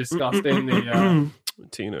so disgusting.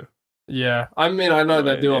 Tina. Yeah. I mean, I know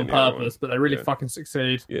they do on purpose, but they really fucking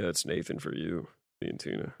succeed. Yeah, it's Nathan for you, me and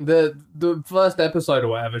Tina. The first episode or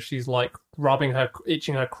whatever, she's, like,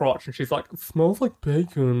 itching her crotch, and she's like, it smells like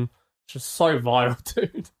bacon. It's just so vile,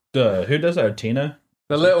 dude. Who does that? Tina?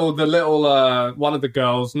 The little one of the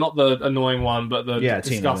girls, not the annoying one, but the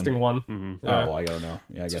disgusting one. Mm-hmm. Yeah. Oh, I don't know.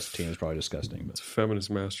 Yeah, I guess Tina's probably disgusting. But It's a feminist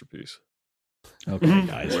masterpiece. okay,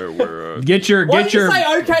 guys, Where get your. Why did you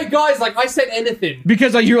say okay, guys? Like I said anything.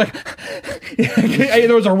 Because you're like,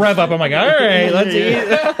 there was a rev up. I'm like, all right, let's eat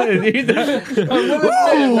that.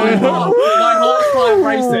 My heart's quite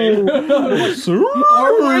racing. This is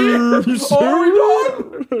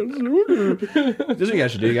what you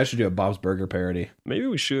guys should do. You guys should do a Bob's Burger parody. maybe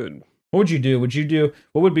we should. What would you do?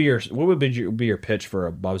 What would be your pitch for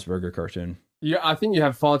a Bob's Burger cartoon? Yeah, I think you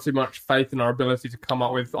have far too much faith in our ability to come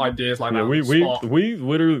up with ideas like that. We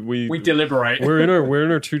literally we deliberate. we're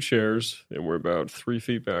in our 2 chairs and we're about 3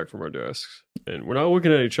 feet back from our desks and we're not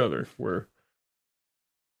looking at each other. We're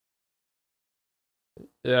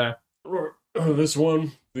Yeah. this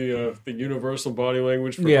one, the universal body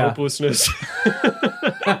language for hopelessness.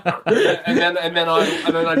 and then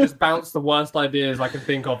I just bounce the worst ideas I can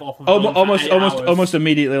think of off of almost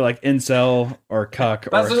immediately like incel or cuck.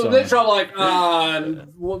 That's or something. literally like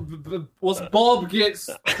was Bob gets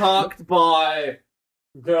cucked by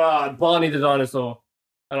Barney the dinosaur,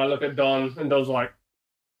 and I look at Don and Don's like,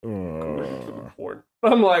 I'm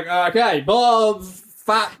like, okay, Bob,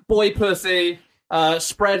 fat boy pussy,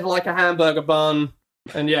 spread like a hamburger bun.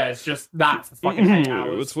 And yeah, it's just that for fucking 8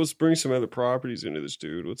 hours. Let's bring some other properties into this,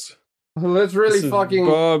 dude. Let's really this is fucking...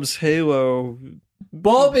 Bob's Halo.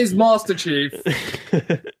 Bob is Master Chief. All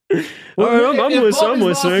right, I'm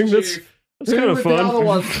listening. That's kind of fun. Who would the other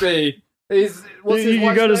ones be?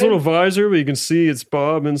 You got his little visor, but you can see it's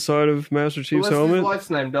Bob inside of Master Chief's helmet. What's his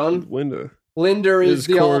wife's name, Don? Linda. Linda is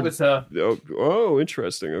the arbiter. Oh,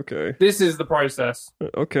 interesting. Okay. This is the process.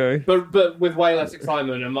 Okay. But with way less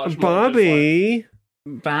excitement and much Bobby.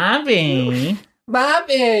 Bobby,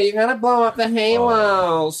 you gotta blow up the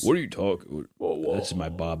halos. what are you talking? This is my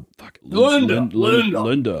Bob. Fuck,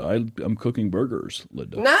 Linda. I'm cooking burgers,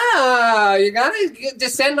 Linda. No, you gotta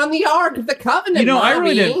descend on the Ark of the Covenant. You know,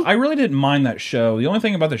 Bobby. I really didn't mind that show. The only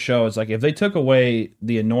thing about the show is like if they took away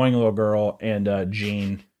the annoying little girl and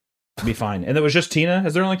Gene, it'd be fine. And it was just Tina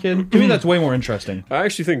as their only kid. To me, that's way more interesting. I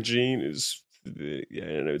actually think Gene is, I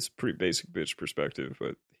know it's a pretty basic bitch perspective,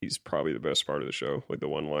 but he's probably the best part of the show. Like the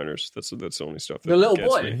one-liners. That's the only stuff. That the little gets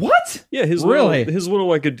boy. Me. What? Yeah, his little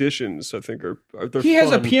like additions. I think are they're he fun.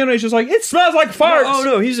 has a piano. He's just like it smells like farts.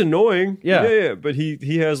 No, he's annoying. Yeah. But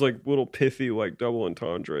he has like little pithy like double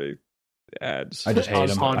entendre ads. I just hate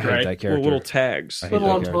him. I hate that character. Little tags. Little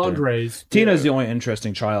entendres. Tina's the only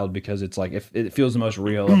interesting child because it's like if it feels the most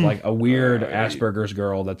real of like a weird Asperger's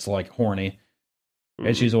girl that's like horny.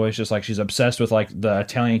 And she's always just like she's obsessed with like the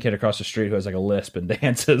Italian kid across the street who has like a lisp and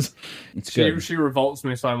dances. It's good. She revolts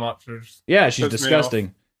me so much. Yeah, she's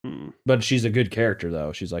disgusting. But she's a good character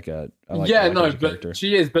though. She's like a but character.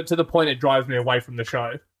 she is. But to the point, it drives me away from the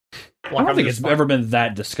show. Like, I don't think it's ever been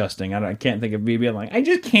that disgusting. I can't think of me being like I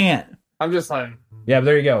just can't. I'm just saying. Yeah, but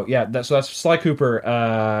there you go. Yeah, that's Sly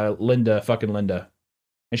Cooper, Linda,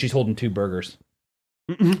 and she's holding 2 burgers.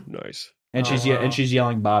 Nice. And she's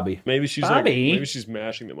yelling Bobby. Maybe she's Bobby. maybe she's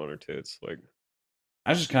mashing them on her tits. Like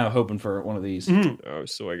I was just kind of hoping for one of these.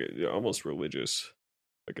 So like almost religious.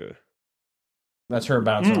 That's her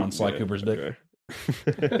bouncing on Sly Cooper's dick. Okay.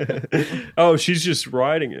 Oh, she's just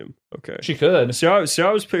riding him. Okay, she could. See, I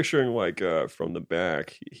was picturing like from the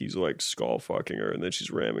back, he's like skull fucking her, and then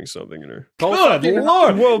she's ramming something in her. Good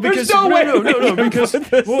Lord! Well, because no, because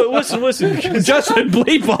listen, because Justin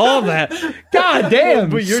bleep all that. God damn!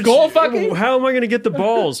 But you're skull fucking. How am I going to get the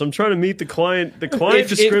balls? I'm trying to meet the client. The client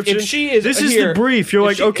description. If she is this here, is the brief. You're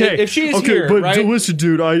like, okay, if she is okay, here, but right? Listen,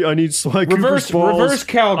 dude, I need Sly Cooper's balls. Reverse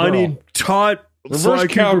cowgirl. I need taut. Reverse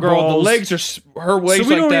cowgirl. The legs are her legs. So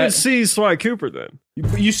we like don't that. even see Sly Cooper then.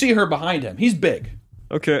 You see her behind him. He's big.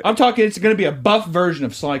 Okay, I'm talking. It's going to be a buff version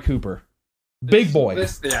of Sly Cooper. Big boy.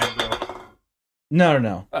 This the angle.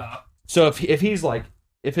 No. So if he's like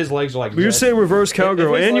if his legs are like you're saying reverse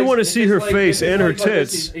cowgirl, and you want to see her face and her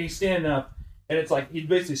tits. He's standing up, and it's like he's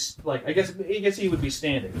basically like I guess he would be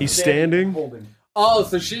standing. He's standing. Holding. Oh,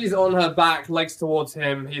 so she's on her back, legs towards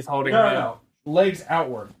him. He's holding her out. Legs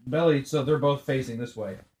outward, belly, so they're both facing this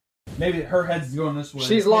way. Maybe her head's going this way.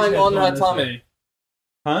 She's lying on her tummy. Way.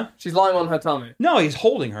 Huh? She's lying on her tummy. No, he's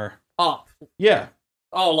holding her. Up. Yeah.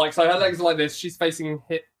 Oh, like, so her legs are like this. She's facing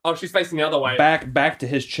she's facing the other way. Back to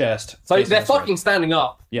his chest. So they're fucking standing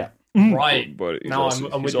up. Yeah. Right. But he's now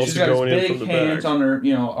also, I'm with he's you. also going in from the big hands back. on her,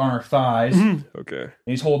 on her thighs. Okay. And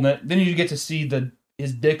he's holding it. Then you get to see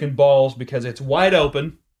his dick and balls because it's wide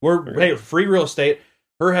open. Hey, free real estate.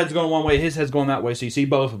 Her head's going one way, his head's going that way, so you see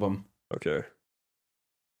both of them. Okay.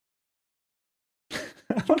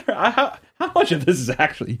 I wonder how How much of this is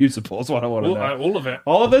actually usable is what I want to know. All of it.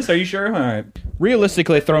 All of this? Are you sure? All right.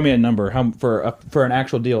 Realistically, throw me a number for an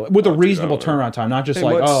actual deal with a reasonable turnaround time, not just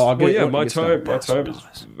I'll get. Well, my time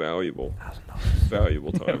is valuable.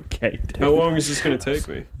 Valuable time. Okay. How long is this going to take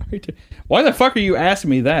me? Why the fuck are you asking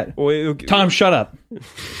me that? Tom, shut up.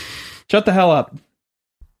 Shut the hell up.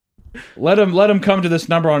 Let him come to this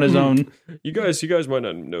number on his own. You guys might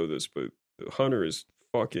not know this, but Hunter is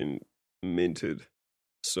fucking minted.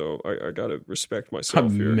 So I gotta respect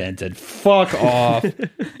myself here. Minted. Fuck off.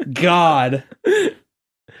 God.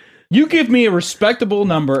 You give me a respectable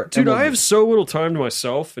number. Dude, I have so little time to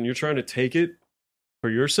myself, and you're trying to take it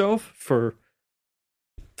for yourself for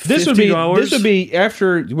 $50? This would be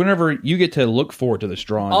after whenever you get to look forward to this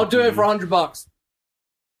drawing. I'll do it for $100.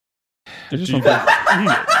 I just don't feel,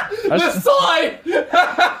 The sigh!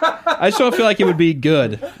 I just don't feel like it would be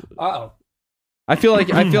good. Uh-oh. I feel like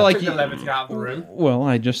Took the levity out of the room. Well,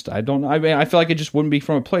 I don't. I mean, I feel like it just wouldn't be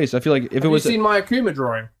from a place. I feel like if it was. Have you seen my Akuma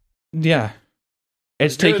drawing? Yeah,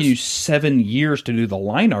 it's taken you 7 years to do the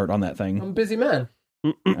line art on that thing. I'm a busy man.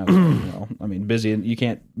 Well, I mean, busy. You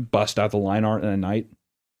can't bust out the line art in a night.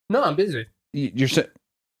 No, I'm busy. You're.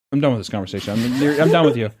 I'm done with this conversation. I'm done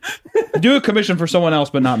with you. Do a commission for someone else,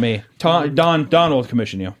 but not me. Don will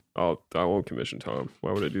commission you. I won't commission Tom.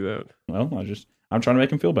 Why would I do that? Well, I'm trying to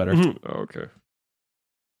make him feel better. Oh, okay.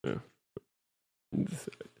 Yeah.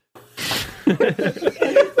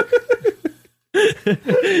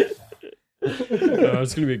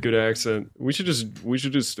 It's gonna be a good accent. We should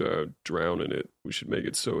just drown in it. We should make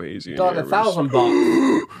it so hazy. Don,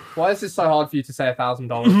 $1,000. Why is this so hard for you to say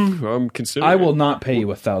 $1,000? I'm considering. I will not pay you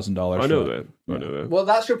 $1,000. I know that. I know that. Well,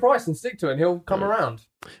 that's your price, and stick to it, and he'll come around.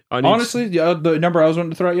 Honestly, the number I was wanting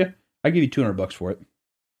to throw at you, I give you $200 for it.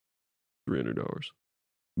 $300.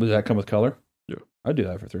 Does that come with color? Yeah, I'd do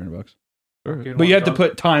that for $300. Right. But you have to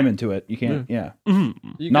put time into it. You can't. Yeah. Not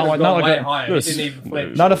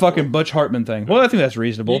a fucking Butch Hartman thing. Well, I think that's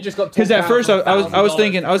reasonable. Because at first I was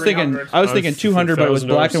thinking 200, but it was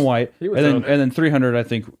black and white, and then 300 I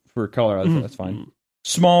think for color. I think that's fine.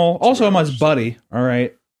 Small. Also, I'm his buddy. All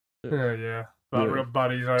right. Yeah. Real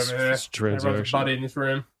buddies over here. Everyone's a buddy in this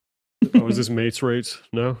room. Oh, is this mates rates?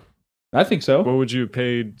 No. I think so. What would you have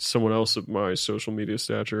paid someone else of my social media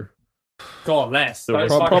stature? God, less. Why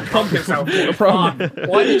did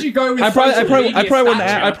you go with? I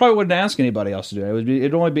probably wouldn't ask anybody else to do it.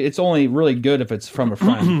 It's only really good if it's from a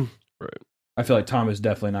friend. Right. I feel like Tom is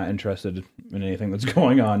definitely not interested in anything that's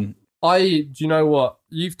going on. Do you know what?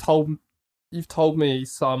 You've told me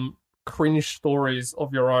some cringe stories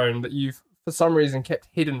of your own that you've for some reason kept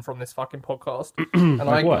hidden from this fucking podcast, and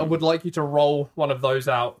I would like you to roll one of those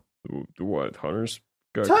out. What, Hunter's?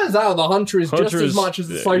 Turns out the Hunter is just as much as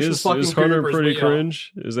the social fucking is Hunter goober pretty as we are.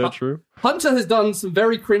 cringe? Is that true? Hunter has done some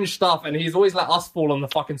very cringe stuff, and he's always let us fall on the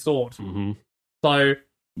fucking sword. Mm-hmm. So,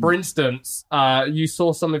 for instance, you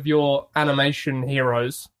saw some of your animation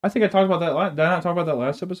heroes. I think I talked about that. Did I not talk about that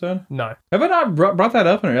last episode? No. Have I not brought that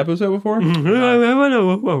up in an episode before? Have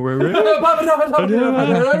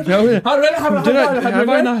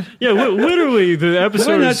I not? Yeah, literally, the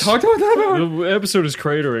episode. Have I not talked about that? The episode is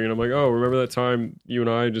cratering, and I'm like, oh, remember that time you and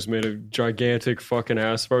I just made a gigantic fucking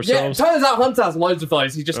ass of ourselves? Yeah, turns out Hunter has loads of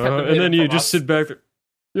those. He just kept them and then you from just us. sit back there.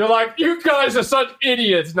 You're like, you guys are such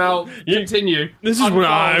idiots. Now, continue. This is what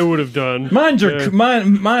I would have done. Mine's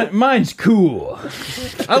cool.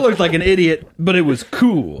 I looked like an idiot, but it was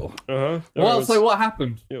cool. Well, so what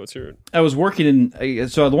happened? Yeah, let's hear it. I was working in.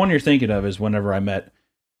 So the one you're thinking of is whenever I met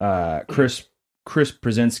Chris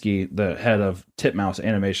Krasinski, the head of Titmouse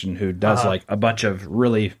Animation, who does like a bunch of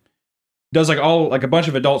a bunch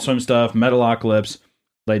of Adult Swim stuff, Metalocalypse.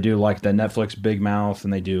 They do like the Netflix Big Mouth,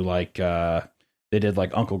 and they do like. They did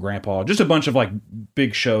like Uncle Grandpa, just a bunch of like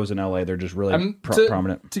big shows in LA. They're just really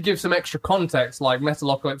prominent. To give some extra context, like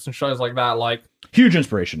Metalocalypse and shows like that, like huge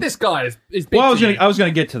inspiration. This guy is big. Well, I was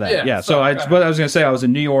gonna get to that. Yeah. So I was gonna say I was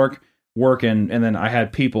in New York working, and then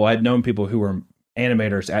I'd known people who were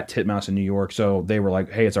animators at Titmouse in New York. So they were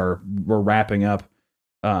like, "Hey, we're wrapping up.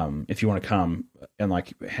 If you want to come and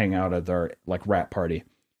like hang out at our like rap party."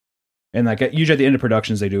 And like usually at the end of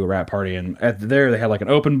productions, they do a rap party, and they had like an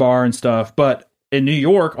open bar and stuff, but in New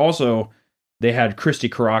York, also, they had Christy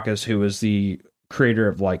Caracas, who was the creator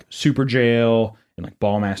of like Super Jail and like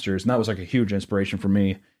Ballmasters, and that was like a huge inspiration for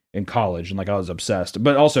me in college, and like I was obsessed.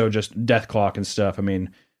 But also just Death Clock and stuff. I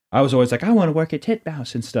mean, I was always like, I want to work at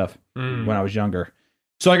Titmouse and stuff when I was younger.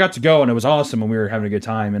 So I got to go, and it was awesome, and we were having a good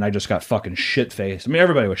time, and I just got fucking shit-faced. I mean,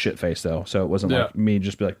 everybody was shit-faced, though, so it wasn't like me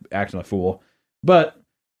just be like acting a fool. But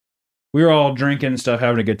we were all drinking and stuff,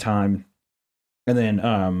 having a good time. And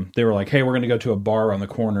then they were like, "Hey, we're gonna go to a bar on the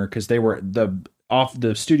corner," because they were the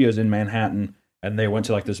studios in Manhattan, and they went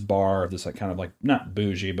to like this bar, this like kind of like not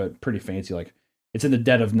bougie but pretty fancy. Like it's in the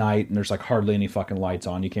dead of night, and there's like hardly any fucking lights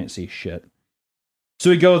on. You can't see shit. So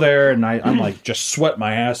we go there, and I'm like just sweat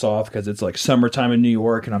my ass off because it's like summertime in New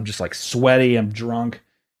York, and I'm just like sweaty. I'm drunk,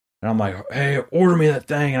 and I'm like, "Hey, order me that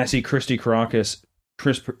thing." And I see Chris Przinski,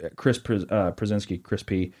 Chris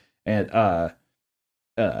P, and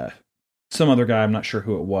some other guy, I'm not sure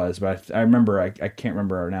who it was, but I remember, I can't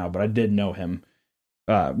remember now, but I did know him.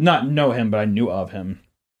 Not know him, but I knew of him.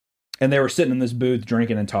 And they were sitting in this booth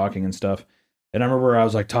drinking and talking and stuff. And I remember I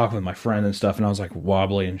was like talking with my friend and stuff, and I was like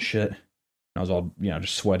wobbly and shit. And I was all,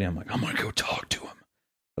 just sweaty. I'm like, I'm going to go talk to him.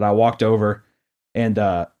 But I walked over, and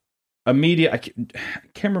immediately, I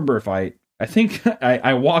can't remember if I think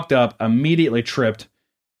I walked up, immediately tripped,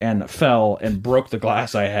 and fell and broke the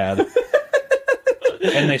glass I had.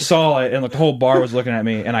 And they saw it, and the whole bar was looking at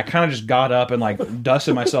me, and I kind of just got up and like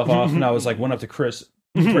dusted myself off, and I was like, went up to Chris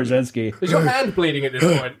Przinski. Is your hand bleeding at this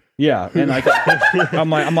point? Yeah, and like I'm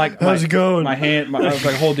like, how's it going? My hand, I was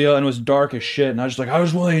like, whole deal, and it was dark as shit, and I was just like, I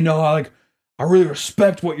just want you to know, I really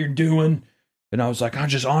respect what you're doing, and I was like,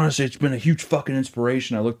 honestly, it's been a huge fucking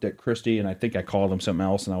inspiration. I looked at Christy, and I think I called him something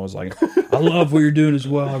else, and I was like, I love what you're doing as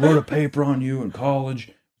well. I wrote a paper on you in college.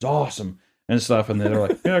 It's awesome. And stuff, and they're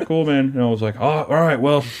like, "Yeah, cool, man." And I was like, "Oh, all right,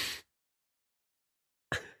 well,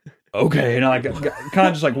 okay." And I like kind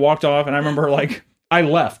of just like walked off, and I remember like I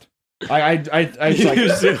left. I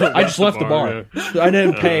just left the bar. Yeah. I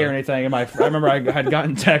didn't pay or anything. And I remember I had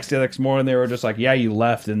gotten text the next morning. They were just like, "Yeah, you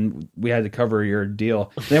left, and we had to cover your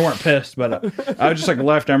deal." They weren't pissed, but I was just like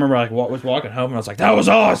left. I remember like was walking home, and I was like, "That was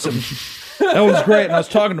awesome." That was great. And I was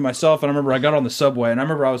talking to myself, and I remember I got on the subway, and I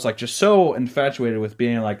remember I was like just so infatuated with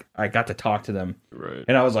being like I got to talk to them, right?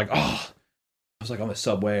 And I was like, I was like on the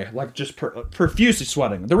subway, like just profusely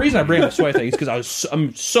sweating. The reason I bring up the sweat thing is because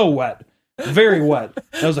I'm so wet, very wet.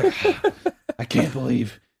 And I was like, I can't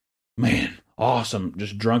believe, man, awesome,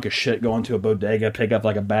 just drunk as shit, going to a bodega, pick up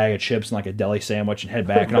like a bag of chips and like a deli sandwich, and head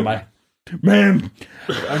back, and I'm like, man,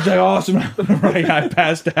 I was like, awesome. Right, I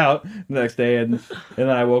passed out the next day, and then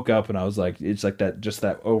I woke up, and I was like, it's like that, just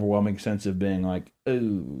that overwhelming sense of being like,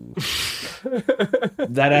 ooh,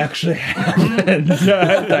 that actually happened.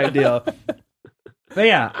 That deal. But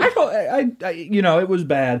yeah, I it was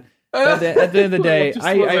bad. But at the end of the day,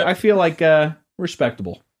 I feel like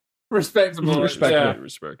respectable. Respectable. Yeah.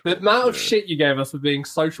 The amount of shit you gave us for being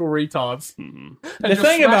social retards. Mm-hmm. The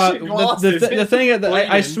thing about the thing that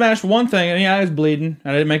I smashed one thing, and I was bleeding.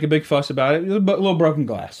 I didn't make a big fuss about it. It was a little broken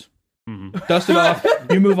glass. Mm-hmm. Dust it off.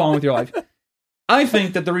 You move on with your life. I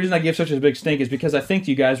think that the reason I gave such a big stink is because I think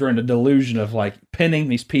you guys were in a delusion of like pinning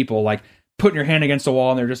these people, like putting your hand against the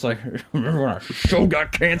wall, and they're just like, remember when our show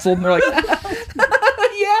got canceled? And they're like,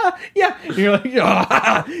 yeah. And you're like,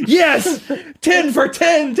 yes, 10 for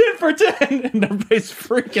 10, 10 for 10. And everybody's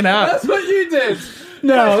freaking out. That's what you did.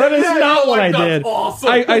 No, that is not what I did. Awesome.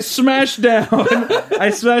 I smashed down. And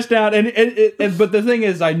but the thing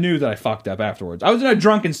is, I knew that I fucked up afterwards. I was in a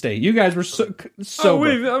drunken state. You guys were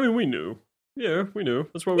sober. We knew. Yeah, we knew.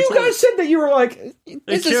 That's why we. You guys said that you were like,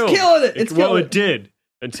 "This is killing it." It did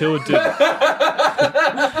until it didn't.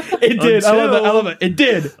 It did. I love it. It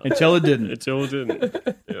did until it didn't. Until it didn't.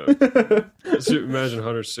 Yeah. So imagine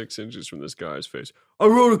Hunter 6 inches from this guy's face. I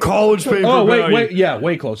wrote a college paper. Oh wait, yeah,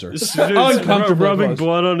 way closer. Uncomfortable, rubbing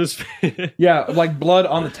blood on his face. Yeah, like blood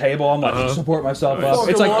on the table. I'm like support myself up.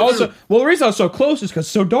 It's like also. Well, the reason I was so close is because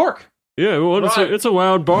it's so dark. Yeah, well, it's a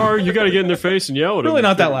loud bar. You got to get in their face and yell at them. Really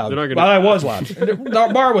not that loud. But I was loud. The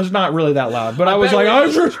bar was not really that loud. But I was like, I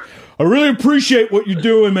really appreciate what you're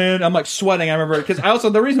doing, man. I'm like sweating. I remember because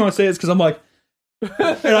the reason I want to say it is because I'm like,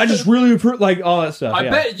 and I just really like all that stuff. I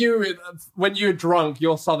bet you, when you're drunk,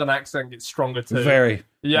 your southern accent gets stronger too. Very.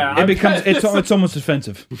 Yeah, it's almost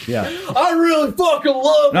offensive. Yeah, I really fucking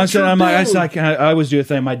love. I always do a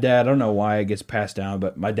thing. My dad, I don't know why it gets passed down,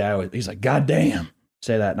 but my dad, he's like, God damn.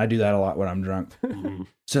 Say that, and I do that a lot when I'm drunk.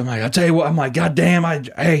 So I'm like, I'll tell you what, I'm like, God damn, I do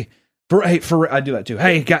that too.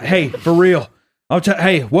 Hey, for real.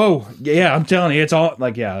 Hey, whoa, yeah, I'm telling you, it's all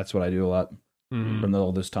like, yeah, that's what I do a lot from the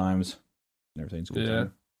oldest times. Everything's good. Yeah,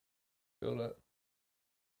 feel that.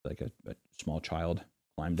 Like a small child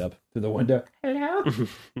climbed up through the window. Hello,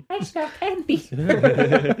 I smell candy.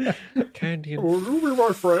 Candy. Oh, you be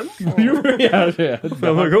my friend. Yeah.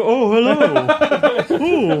 I'm like, hello.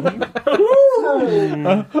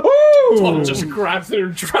 Tom just grabs it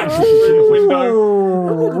and drags it through the window.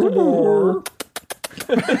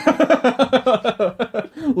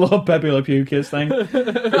 Little Pepe Le Pew kiss thing.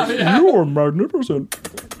 You're magnificent.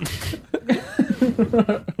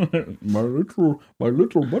 my little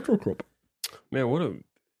buttercup. Man,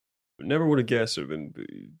 never would have guessed I've been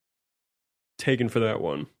taken for that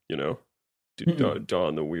one, you know?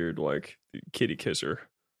 Don the weird, like, kitty kisser.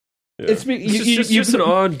 Yeah. It's just an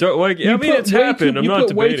odd, like, I mean, it's happened. I'm not debating. You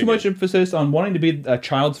put way too much emphasis on wanting to be a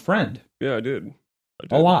child's friend. Yeah, I did.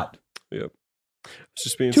 A lot. Yep. It's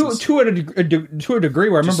just being to a degree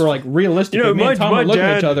where I remember, like, realistically, me and Tom were looking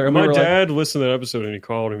at each other. And my dad listened to that episode and he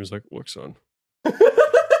called and he was like, "Look, son."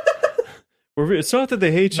 It's not that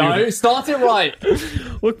they hate you. No, start it right.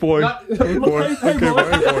 Look, boy. Look,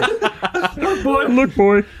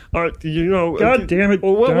 boy. You know. God damn it.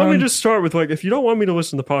 Well, let me just start with, like, if you don't want me to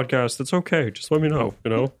listen to the podcast, that's okay. Just let me know.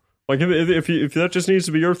 You know, like, if that just needs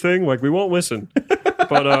to be your thing, like, we won't listen.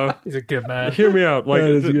 But he's a good man. Hear me out. Like,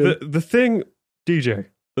 the thing, DJ,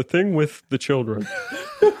 the thing with the children.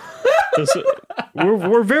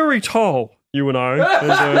 We're very tall. You and I.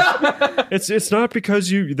 And, it's not because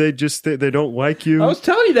they don't like you. I was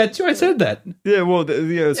telling you that too. I said that. Yeah, well,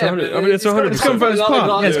 it's 100. I mean, it's 100%. It's coming from his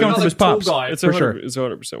pops. Yeah, it's coming from his pops. It's for sure. It's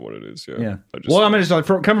 100% what it is. Yeah. Well, I mean, it's like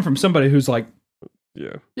coming from somebody who's like.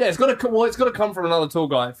 Yeah. Yeah, it's got to come from another tall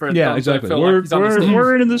guy. For yeah, exactly.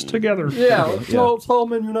 We're in this together. Yeah, tall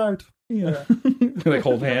men unite. Yeah. They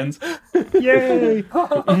hold hands. Yay!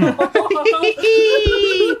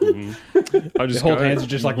 I just hold hands and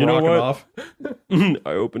just like rocking off.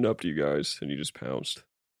 I opened up to you guys and you just pounced.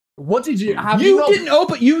 What did you have? You didn't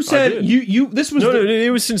open. You said you. This was no. It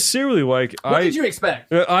was sincerely like. What did you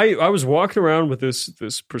expect? I was walking around with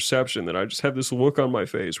this perception that I just have this look on my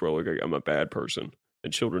face where, like, I'm a bad person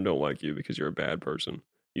and children don't like you because you're a bad person.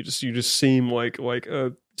 You just seem like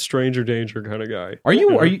a stranger danger kind of guy. Are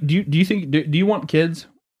you? Do you think? Do you want kids?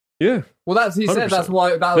 Yeah. Well, he said 100%. That's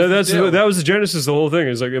why that was the genesis of the whole thing.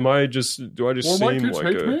 Is like, do I just seem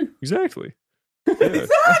like exactly? Yeah.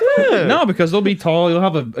 Yeah. No, because they'll be tall. You'll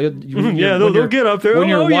have they'll get up there. When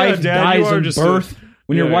your wife Dad, dies in birth.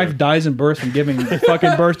 When your wife dies in birth from giving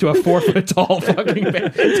fucking birth to a 4 foot tall fucking baby.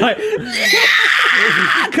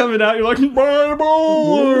 Coming out, you're like, my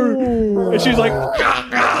boy! And she's like,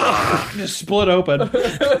 just split open.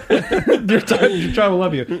 Your child will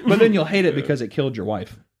love you. But then you'll hate it because it killed your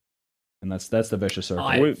wife. And that's the vicious circle.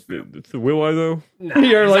 Will I, though? Nah,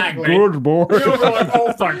 you're exactly. like, good boy. You're like,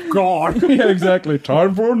 oh, thank God. Yeah, exactly.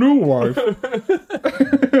 Time for a new wife.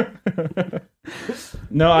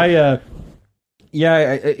 No,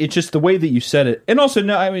 it's just the way that you said it. And also,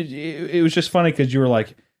 no, I mean, it was just funny because you were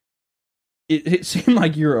like, it seemed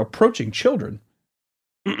like you're approaching children.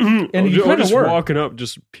 And you kind of were. Walking up,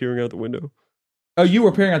 just peering out the window. Oh, you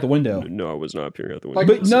were peering out the window. No, I was not peering out the window.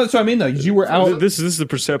 But no, that's what I mean, though. You were out. This is the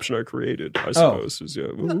perception I created, I suppose.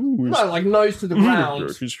 No, like nose to the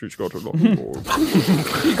ground. He's got a lot more.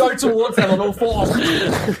 You go towards them on all fours.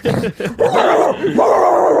 They're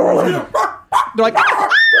like,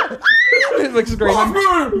 like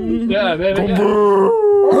screaming. Yeah, I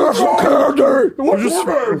just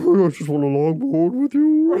want a longboard with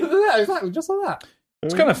you. Yeah, exactly, just like that.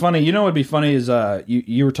 It's kind of funny. You know what would be funny is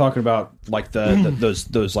you were talking about like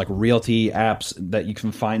those like realty apps that you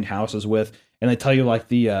can find houses with, and they tell you like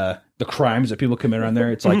the crimes that people commit around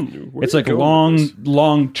there. It's like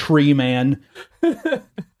long tree man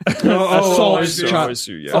assaults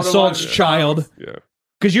child. Yeah,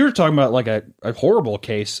 because you were talking about like a horrible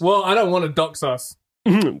case. Well, I don't want to dox us.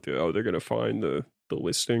 Oh, they're gonna find the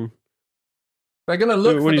listing. They're going to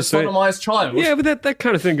look for the sodomized child. Yeah, but that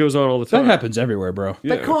kind of thing goes on all the time. That happens everywhere, bro.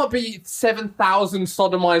 Yeah. There can't be 7,000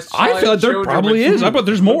 sodomized I feel like there probably is. I bet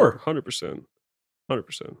there's more. 100%.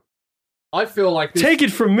 I feel like this... Take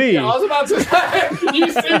it from me. Yeah, I was about to say,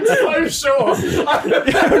 you seem so sure.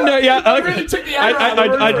 No, yeah, I really took the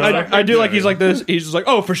I do like he's like this. He's just like,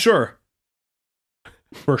 oh, for sure.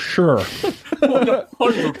 For sure.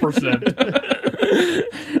 100%.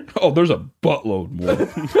 Oh, there's a buttload more.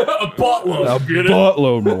 A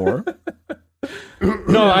buttload more.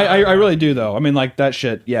 No, I really do, though. I mean, like, that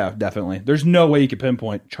shit, yeah, definitely. There's no way you could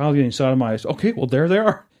pinpoint child getting sodomized. Okay, well, there they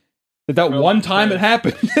are. That one time it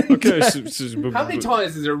happened. Okay, how many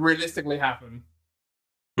times does it realistically happen?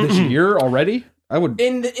 This year already? I would...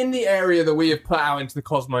 In the area that we have put out into the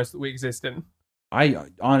cosmos that we exist in. I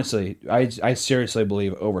honestly, I seriously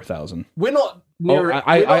believe over 1,000. We're not near,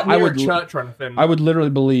 I would, a church or anything. I would literally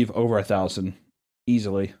believe over 1,000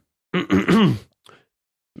 easily. What's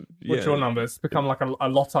your numbers? Become like a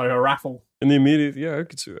lotto, a raffle. In the immediate, yeah, I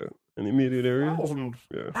could see that. In the immediate area,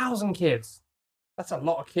 1,000 kids. That's a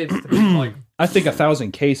lot of kids to be like. I think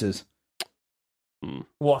 1,000 cases.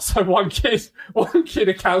 What? So one kid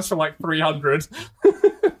accounts for like 300.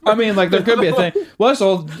 I mean, like there could be a thing. Well,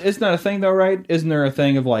 so it's not a thing though, right? Isn't there a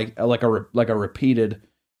thing of like a repeated,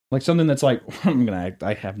 like something that's like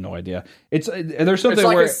I have no idea. It's there's something It's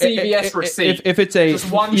like where a CVS receipt. If it's a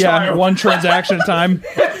Just one child. one transaction at a time.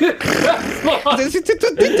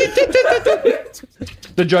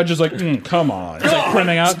 The judge is like, come on. It's like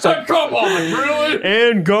printing out. It's like, come on, really?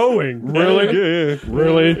 And going. Really? Yeah.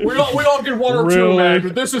 really? We don't get one or two, man,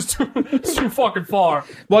 but this is too fucking far.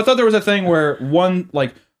 Well, I thought there was a thing where one,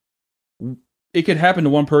 like, it could happen to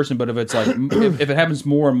one person, but if it's like, if it happens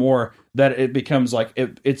more and more, that it becomes like,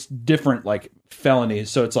 it's different, like, felonies.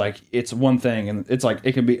 So it's like, it's one thing, and it's like,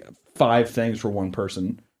 it can be 5 things for one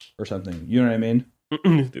person or something. You know what I mean?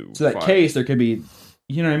 So that case, there could be,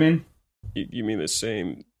 you know what I mean? You mean the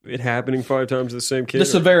same? It happening 5 times to the same kid? The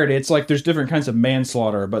severity. It's like there's different kinds of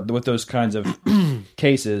manslaughter, but with those kinds of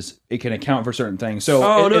cases, it can account for certain things.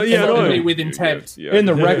 So, with intent. Yeah. in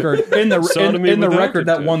the record, in the without record,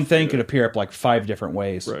 that intent. one thing could appear up like 5 different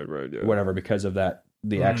ways, Right, yeah. whatever, because of that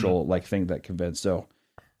the actual like thing that convinced. So,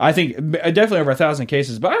 I think definitely over 1,000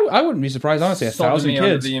 cases, but I wouldn't be surprised honestly. 1,000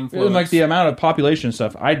 kids, and like the amount of population and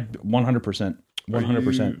stuff. I'd 100%.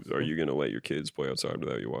 100%. Are you going to let your kids play outside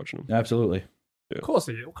without you watching them? Absolutely. Yeah. Of course,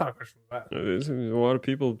 what kind of question was that? A lot of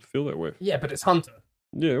people feel that way. Yeah, but it's Hunter.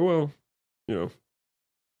 Yeah, well, you know,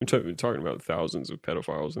 we're talking about thousands of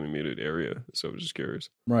pedophiles in the immediate area, so I was just curious.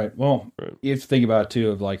 Right. Well, Right. you have to think about it too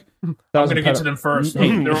of like. I'm going to get to them first. Hey,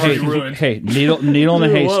 They're already ruined. Hey, needle in a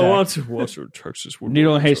haystack. What's your Texas?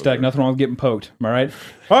 Needle in a haystack. Nothing wrong with getting poked. Am I right?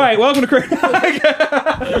 All right. Welcome to Craig.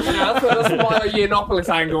 Yeah, that's my Yianopolis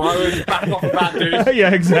angle. I was back off the bad dude.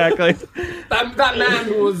 Yeah, exactly. That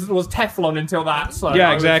man was Teflon until that. So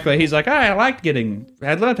Yeah, exactly. He's like, I'd love to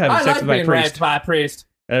have sex with my being priest. raped by a priest.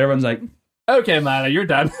 And everyone's like, Okay, man, you're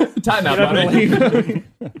done. Time out, buddy.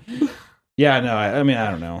 yeah, no, I mean, I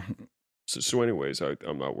don't know. So anyways,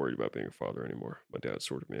 I'm not worried about being a father anymore. My dad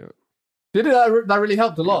sorted me out. Did it? That really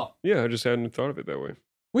helped a lot. Yeah, I just hadn't thought of it that way.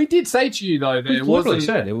 We did say to you though that We it literally wasn't.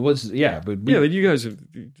 said it was, yeah, but Yeah, but you guys are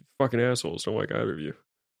fucking assholes. Don't like either of you.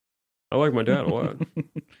 I like my dad a lot.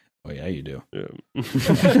 Oh yeah, you do.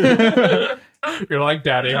 Yeah. You're like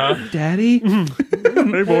daddy, huh? Daddy.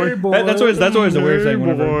 Hey boy. That's always the weird thing.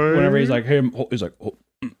 Hey, boy. Whenever he's like, hey, he's like,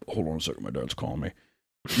 hold on a second, my dad's calling me.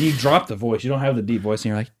 You drop the voice. You don't have the deep voice, and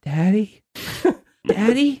you're like, Daddy,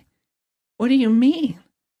 Daddy, what do you mean?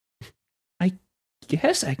 I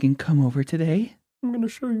guess I can come over today. I'm gonna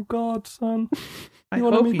show you God, son. I You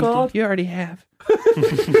wanna hope meet you God? do. You already have.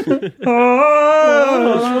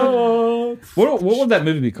 Oh. What would that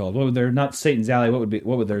movie be called? What would there not Satan's Alley? What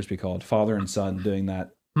would theirs be called? Father and son doing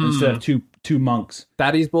that instead of two monks.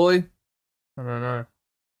 Daddy's boy? I don't know.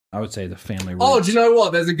 I would say the family. Oh, roots. do you know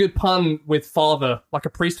what? There's a good pun with father, like a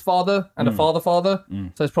priest father and a father. So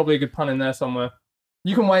there's probably a good pun in there somewhere.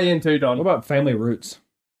 You can weigh in too, Don. What about family roots?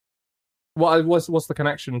 What's the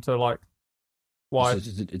connection to like why?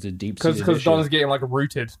 It's a deep Because Don's getting like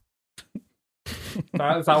rooted. Is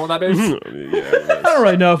that what that is? Yeah, I don't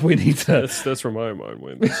really know if we need to. that's where my mind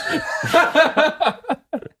went.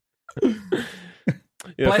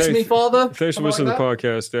 Yeah, Bless me, Father. Thanks for listening to the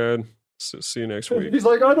podcast, Dad. See you next week. He's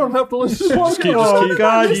like, I don't have to listen to Just keep,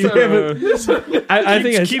 God, you haven't. I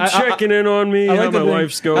think Keep checking in on me. I How like my to think,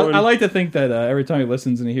 life's going. I like to think that every time he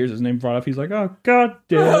listens and he hears his name brought up, he's like, "Oh God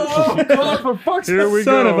damn it! Oh, God, for fuck's Here we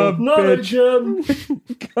Son go. of a Not bitch! again.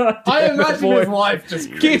 God damn I it, imagine boy. his wife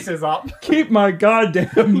just kisses up. Keep my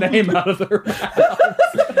goddamn name out of their mouth."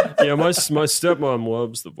 Yeah, my stepmom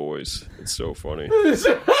loves the voice. It's so funny.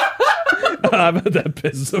 I bet that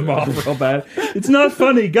pisses him off real bad. It's not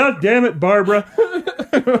funny. God damn it, Barbara.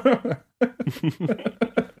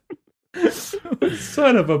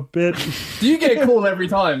 Son of a bitch. Do you get a call every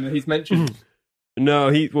time that he's mentioned? No,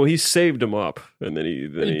 he saved them up, and then he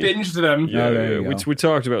binged them. Yeah, Oh, there you yeah. go. We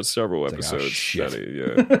talked about several It's like, oh, episodes. shit.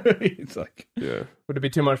 It's It's like, yeah. Would it be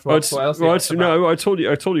too much to Well, watch? I told you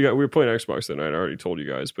guys we were playing Xbox that night. I already told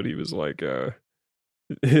you guys, but he was like,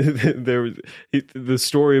 the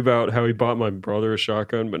story about how he bought my brother a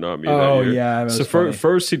shotgun, but not me. oh that year. yeah. That was So funny.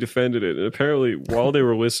 first he defended it, and apparently while they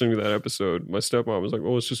were listening to that episode, my stepmom was like,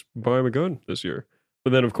 "Well, let's just buy him a gun this year."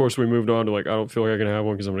 But then, of course, we moved on to like, I don't feel like I can have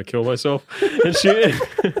one because I'm going to kill myself. And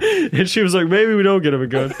she was like, maybe we don't get him a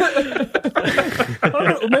gun.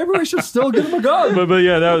 Maybe we should still give him a gun. But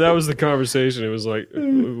yeah, that was the conversation. It was like,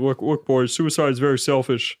 look, boys, suicide is very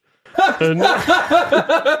selfish. And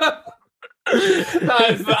That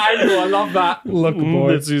is the angle. I love that. Look,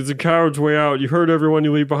 boy. it's a coward's way out. You hurt everyone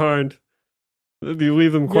you leave behind. You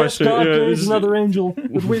leave them questioning. Yes, God, yeah, there's it's- another angel.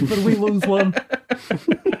 But we lose one.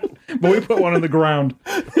 But we put one on the ground.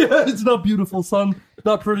 It's not beautiful, son.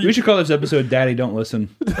 Not pretty. We should call this episode "Daddy Don't Listen."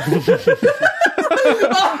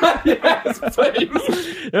 Yes,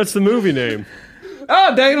 please. That's the movie name.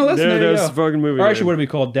 Oh, Daddy Don't Listen. Yeah, There you that's go. the fucking movie Or name. actually, what do we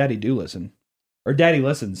call Daddy Do Listen? Or Daddy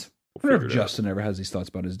Listens. I wonder figure if it out. Justin ever has these thoughts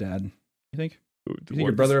about his dad. You think? You think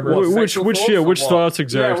your brother ever- Which Sexual thoughts or which what? thoughts Yeah,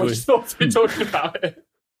 exactly? which thoughts are we talking about?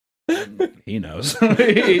 He knows.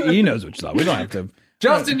 He knows which thought. We don't have to.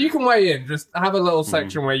 Justin, you can weigh in. Just have a little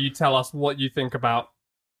section where you tell us what you think about.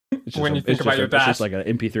 It's just When you think it's about just your It's dad. just like an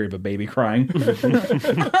MP3 of a baby crying.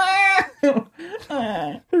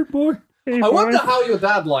 Hey boy. Hey I wonder how your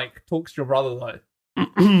dad talks to your brother though.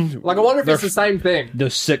 Like, I wonder if it's the same thing.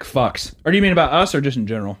 Those sick fucks. Or do you mean about us or just in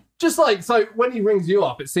general? Just so when he rings you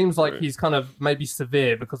up, it seems like he's kind of maybe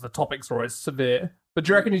severe because the topics are always severe. But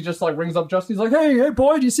do you reckon he just rings up Justin? He's like, hey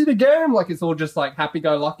boy, do you see the game? Like, it's all just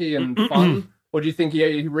happy-go-lucky and fun. Or do you think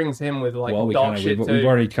he rings him with dark shit too? We've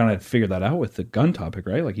already kind of figured that out with the gun topic,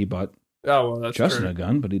 right? Like he bought Oh well, that's Justin true. a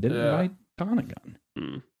gun, but he didn't Yeah. buy Don a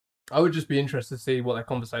gun. I would just be interested to see what their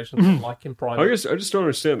conversations are like in private. I guess I just don't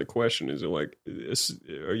understand the question. Is it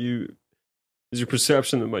is your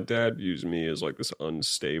perception that my dad views me as this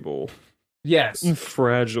unstable, Yes.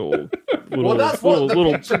 fragile little, Well, that's what the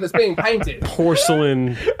little picture that's being painted.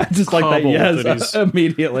 porcelain? I just like that. Hobble Yes, that he's-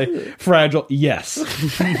 immediately fragile. Yes.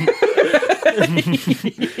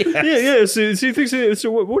 Yeah. So he thinks.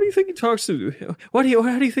 So what do you think he talks to? How do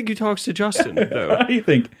you think he talks to Justin? Though? What do you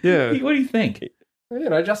think? Yeah. What do you think?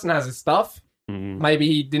 Justin has his stuff. Maybe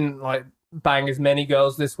he didn't bang as many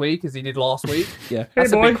girls this week as he did last week. Yeah.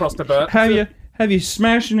 That's a big cross to bear. Have you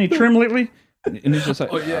smashed any trim lately? And he's just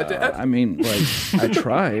like, Oh, yeah, Dad. I mean, I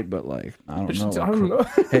tried, but I don't know. I don't know.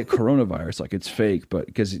 Hey, coronavirus, it's fake, but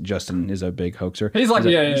because Justin is a big hoaxer. He's like,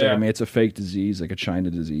 yeah. I mean, it's a fake disease, like a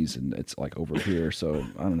China disease, and it's over here. So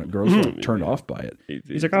I don't know. Girls are turned off by it.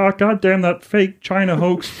 He's like, oh, goddamn that fake China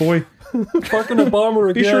hoax, boy. Fucking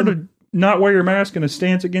Obama again. Be sure to not wear your mask in a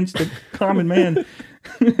stance against the common man.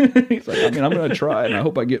 He's like, I mean, I'm gonna try, and I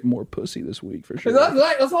hope I get more pussy this week for sure.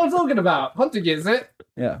 That's what I'm talking about. Hunter gets it.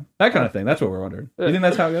 Yeah, that kind of thing. That's what we're wondering. You think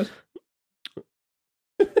that's how it goes?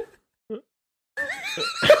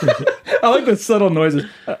 I like the subtle noises.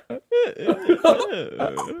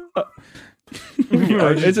 We've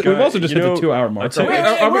also just hit the 2 hour mark. We're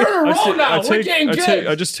on a roll now. We're getting good.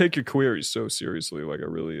 I just take your queries so seriously. I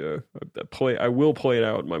really I will play it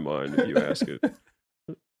out in my mind if you ask it.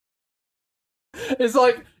 It's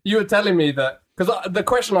like you were telling me that, because the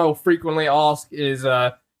question I will frequently ask is,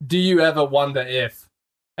 do you ever wonder if?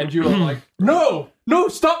 And you were like, no,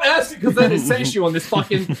 stop asking, because then it sets you on this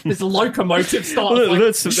locomotive start. Well,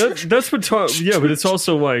 that's what but it's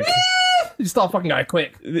also you start fucking going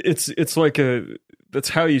quick. it's like that's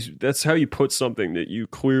how you put something that you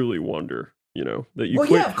clearly wonder, that you Well,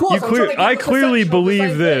 yeah, of course, I clearly perception of the believe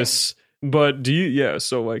same this, but do you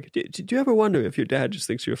so do you ever wonder if your dad just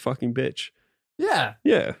thinks you're a fucking bitch? Yeah.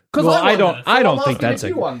 Yeah. Because Well, I don't think that's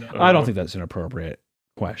you wonder. I don't think that's an appropriate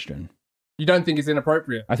question. You don't think it's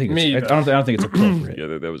inappropriate? I think Me it's, either. I don't think it's appropriate.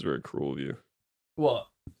 Yeah, that was very cruel of you What?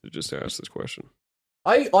 to just ask this question.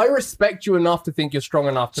 I respect you enough to think you're strong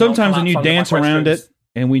enough to Sometimes not when you collapse under my dance around questions.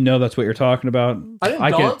 it, and we know that's what you're talking about. I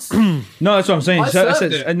didn't dance. No, that's what I'm saying. I served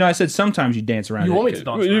it. I said sometimes you dance around You it. want me to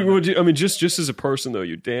dance around it? I mean, just as a person though,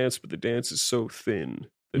 you dance, but the dance is so thin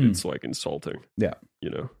that it's insulting. Yeah.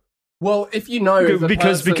 Well, if you know, as a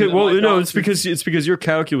because person that might no, dance, it's because your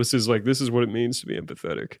calculus is this is what it means to be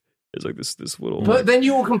empathetic. It's this little. But then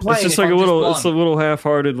you will complain. It's just if a I'm little. blunt. It's a little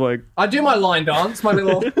half-hearted. I do my line dance, my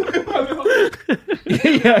little.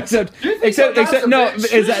 Yeah, except no,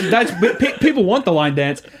 that's people want the line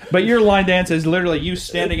dance, but your line dance is literally you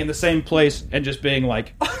standing in the same place and just being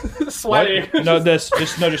like sweating. what? No, just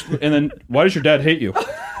and then why does your dad hate you?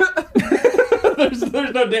 there's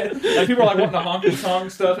no dad. Like people are like wanting the honky tonk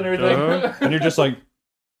stuff and everything, and you're just like.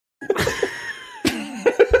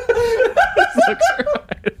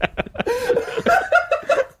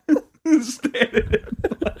 Standing in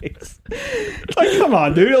place. It's like, come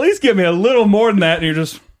on, dude. At least give me a little more than that. And you're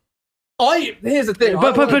just. Here's the thing.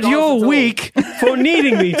 But you're weak for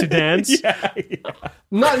needing me to dance. Yeah.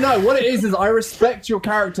 No. What it is I respect your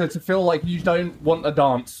character to feel like you don't want a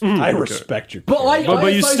dance. I respect your.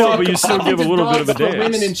 But you still give a little bit of a for dance.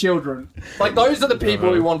 women and children. Those are the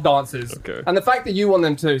people who want dances. Okay. And the fact that you want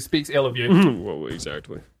them to speaks ill of you. Well,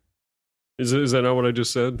 exactly. Is that not what I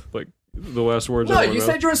just said? The last words. No, I want you out?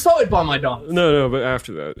 said you're insulted by my dance. No, but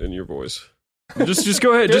after that, in your voice. Just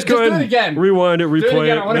go ahead. Just go do ahead. it again. Rewind it. Replay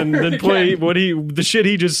again, I it. wanna And hear then it play again. the shit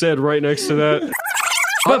he just said right next to that.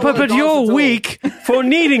 I don't wanna but dance you're at all. weak for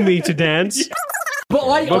needing me to dance. But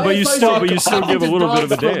like, But you still give a little bit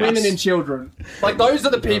of a for dance. women and children. Like those are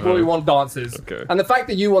the people who want dances. Okay. And the fact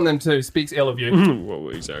that you want them to speaks ill of you. Well,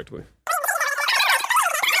 exactly.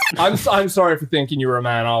 I'm sorry for thinking you were a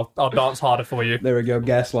man. I'll dance harder for you. There we go,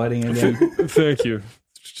 gaslighting again. Thank you.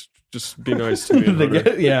 Just be nice to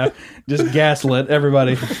me. Yeah, just gaslit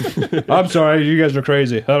everybody. I'm sorry, you guys are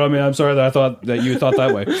crazy. I mean, I'm sorry that I thought that you thought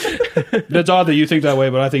that way. That's odd that you think that way,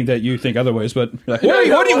 but I think that you think other ways. But what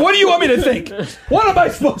do you want me to think? What am I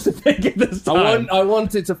supposed to think at this time? I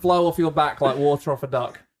want it to flow off your back like water off a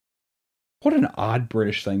duck. What an odd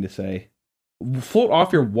British thing to say. Float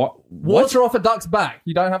off your what? Water off a duck's back.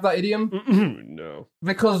 You don't have that idiom? No.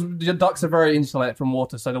 Because your ducks are very insulated from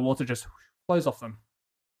water, so the water just flows off them.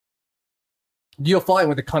 You're fighting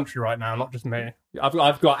with the country right now, not just me.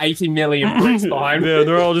 I've got 80 million Brits behind me. Yeah,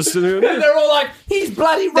 they're all just sitting there. They're all like, he's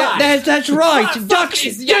bloody right. That's right. Ducks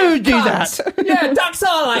do that. Yeah, ducks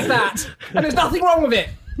are like that. And there's nothing wrong with it.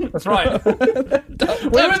 That's right.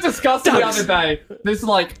 We were discussing the other day this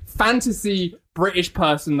like fantasy British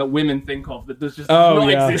person that women think of that does just not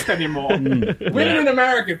exist anymore. Women in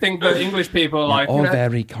America think that English people are like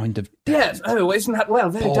very kind of yes. Oh, isn't that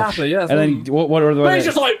very dapper? Yes. And then what are the? But he's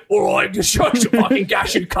just like, all right, just shut your fucking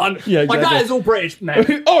gash, you cunt. Yeah, like that is all British,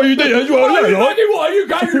 man. Oh, you did as well. You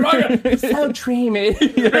It's so dreamy.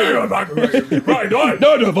 No,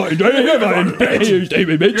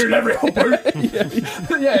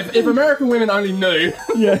 Yeah, if American women only knew.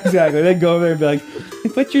 Yeah, exactly. They'd go over there and be like,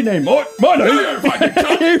 what's your name? My name. You fucking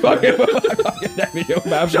cunt. You fucking.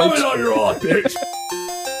 Show it on your eye, bitch.